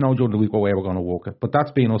 We'll let you know during the week where we're going to walk it. But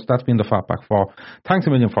that's been us. That's been the Fatback 4. Thanks a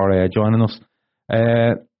million for joining us.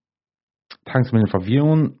 Thanks a million for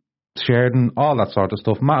viewing, sharing, all that sort of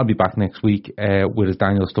stuff. Matt will be back next week with his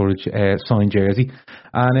Daniel Sturridge signed jersey.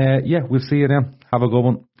 And we'll see you then. Have a good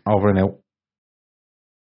one. Over and out.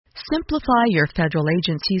 Simplify your federal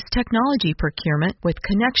agency's technology procurement with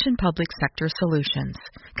Connection Public Sector Solutions.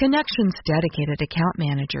 Connection's dedicated account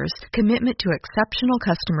managers, commitment to exceptional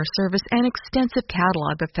customer service, and extensive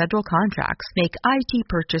catalog of federal contracts make IT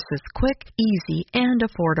purchases quick, easy, and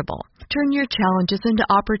affordable. Turn your challenges into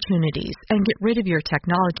opportunities and get rid of your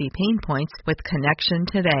technology pain points with Connection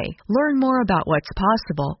today. Learn more about what's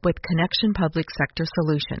possible with Connection Public Sector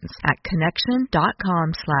Solutions at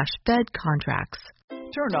connection.com/fedcontracts.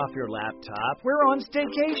 Turn off your laptop. We're on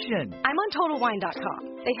staycation. I'm on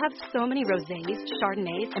TotalWine.com. They have so many rosés,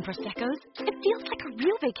 chardonnays, and proseccos. It feels like a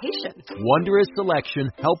real vacation. Wondrous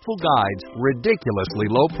selection, helpful guides, ridiculously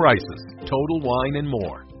low prices. Total Wine and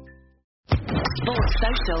more. Sports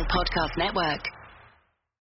Social Podcast Network.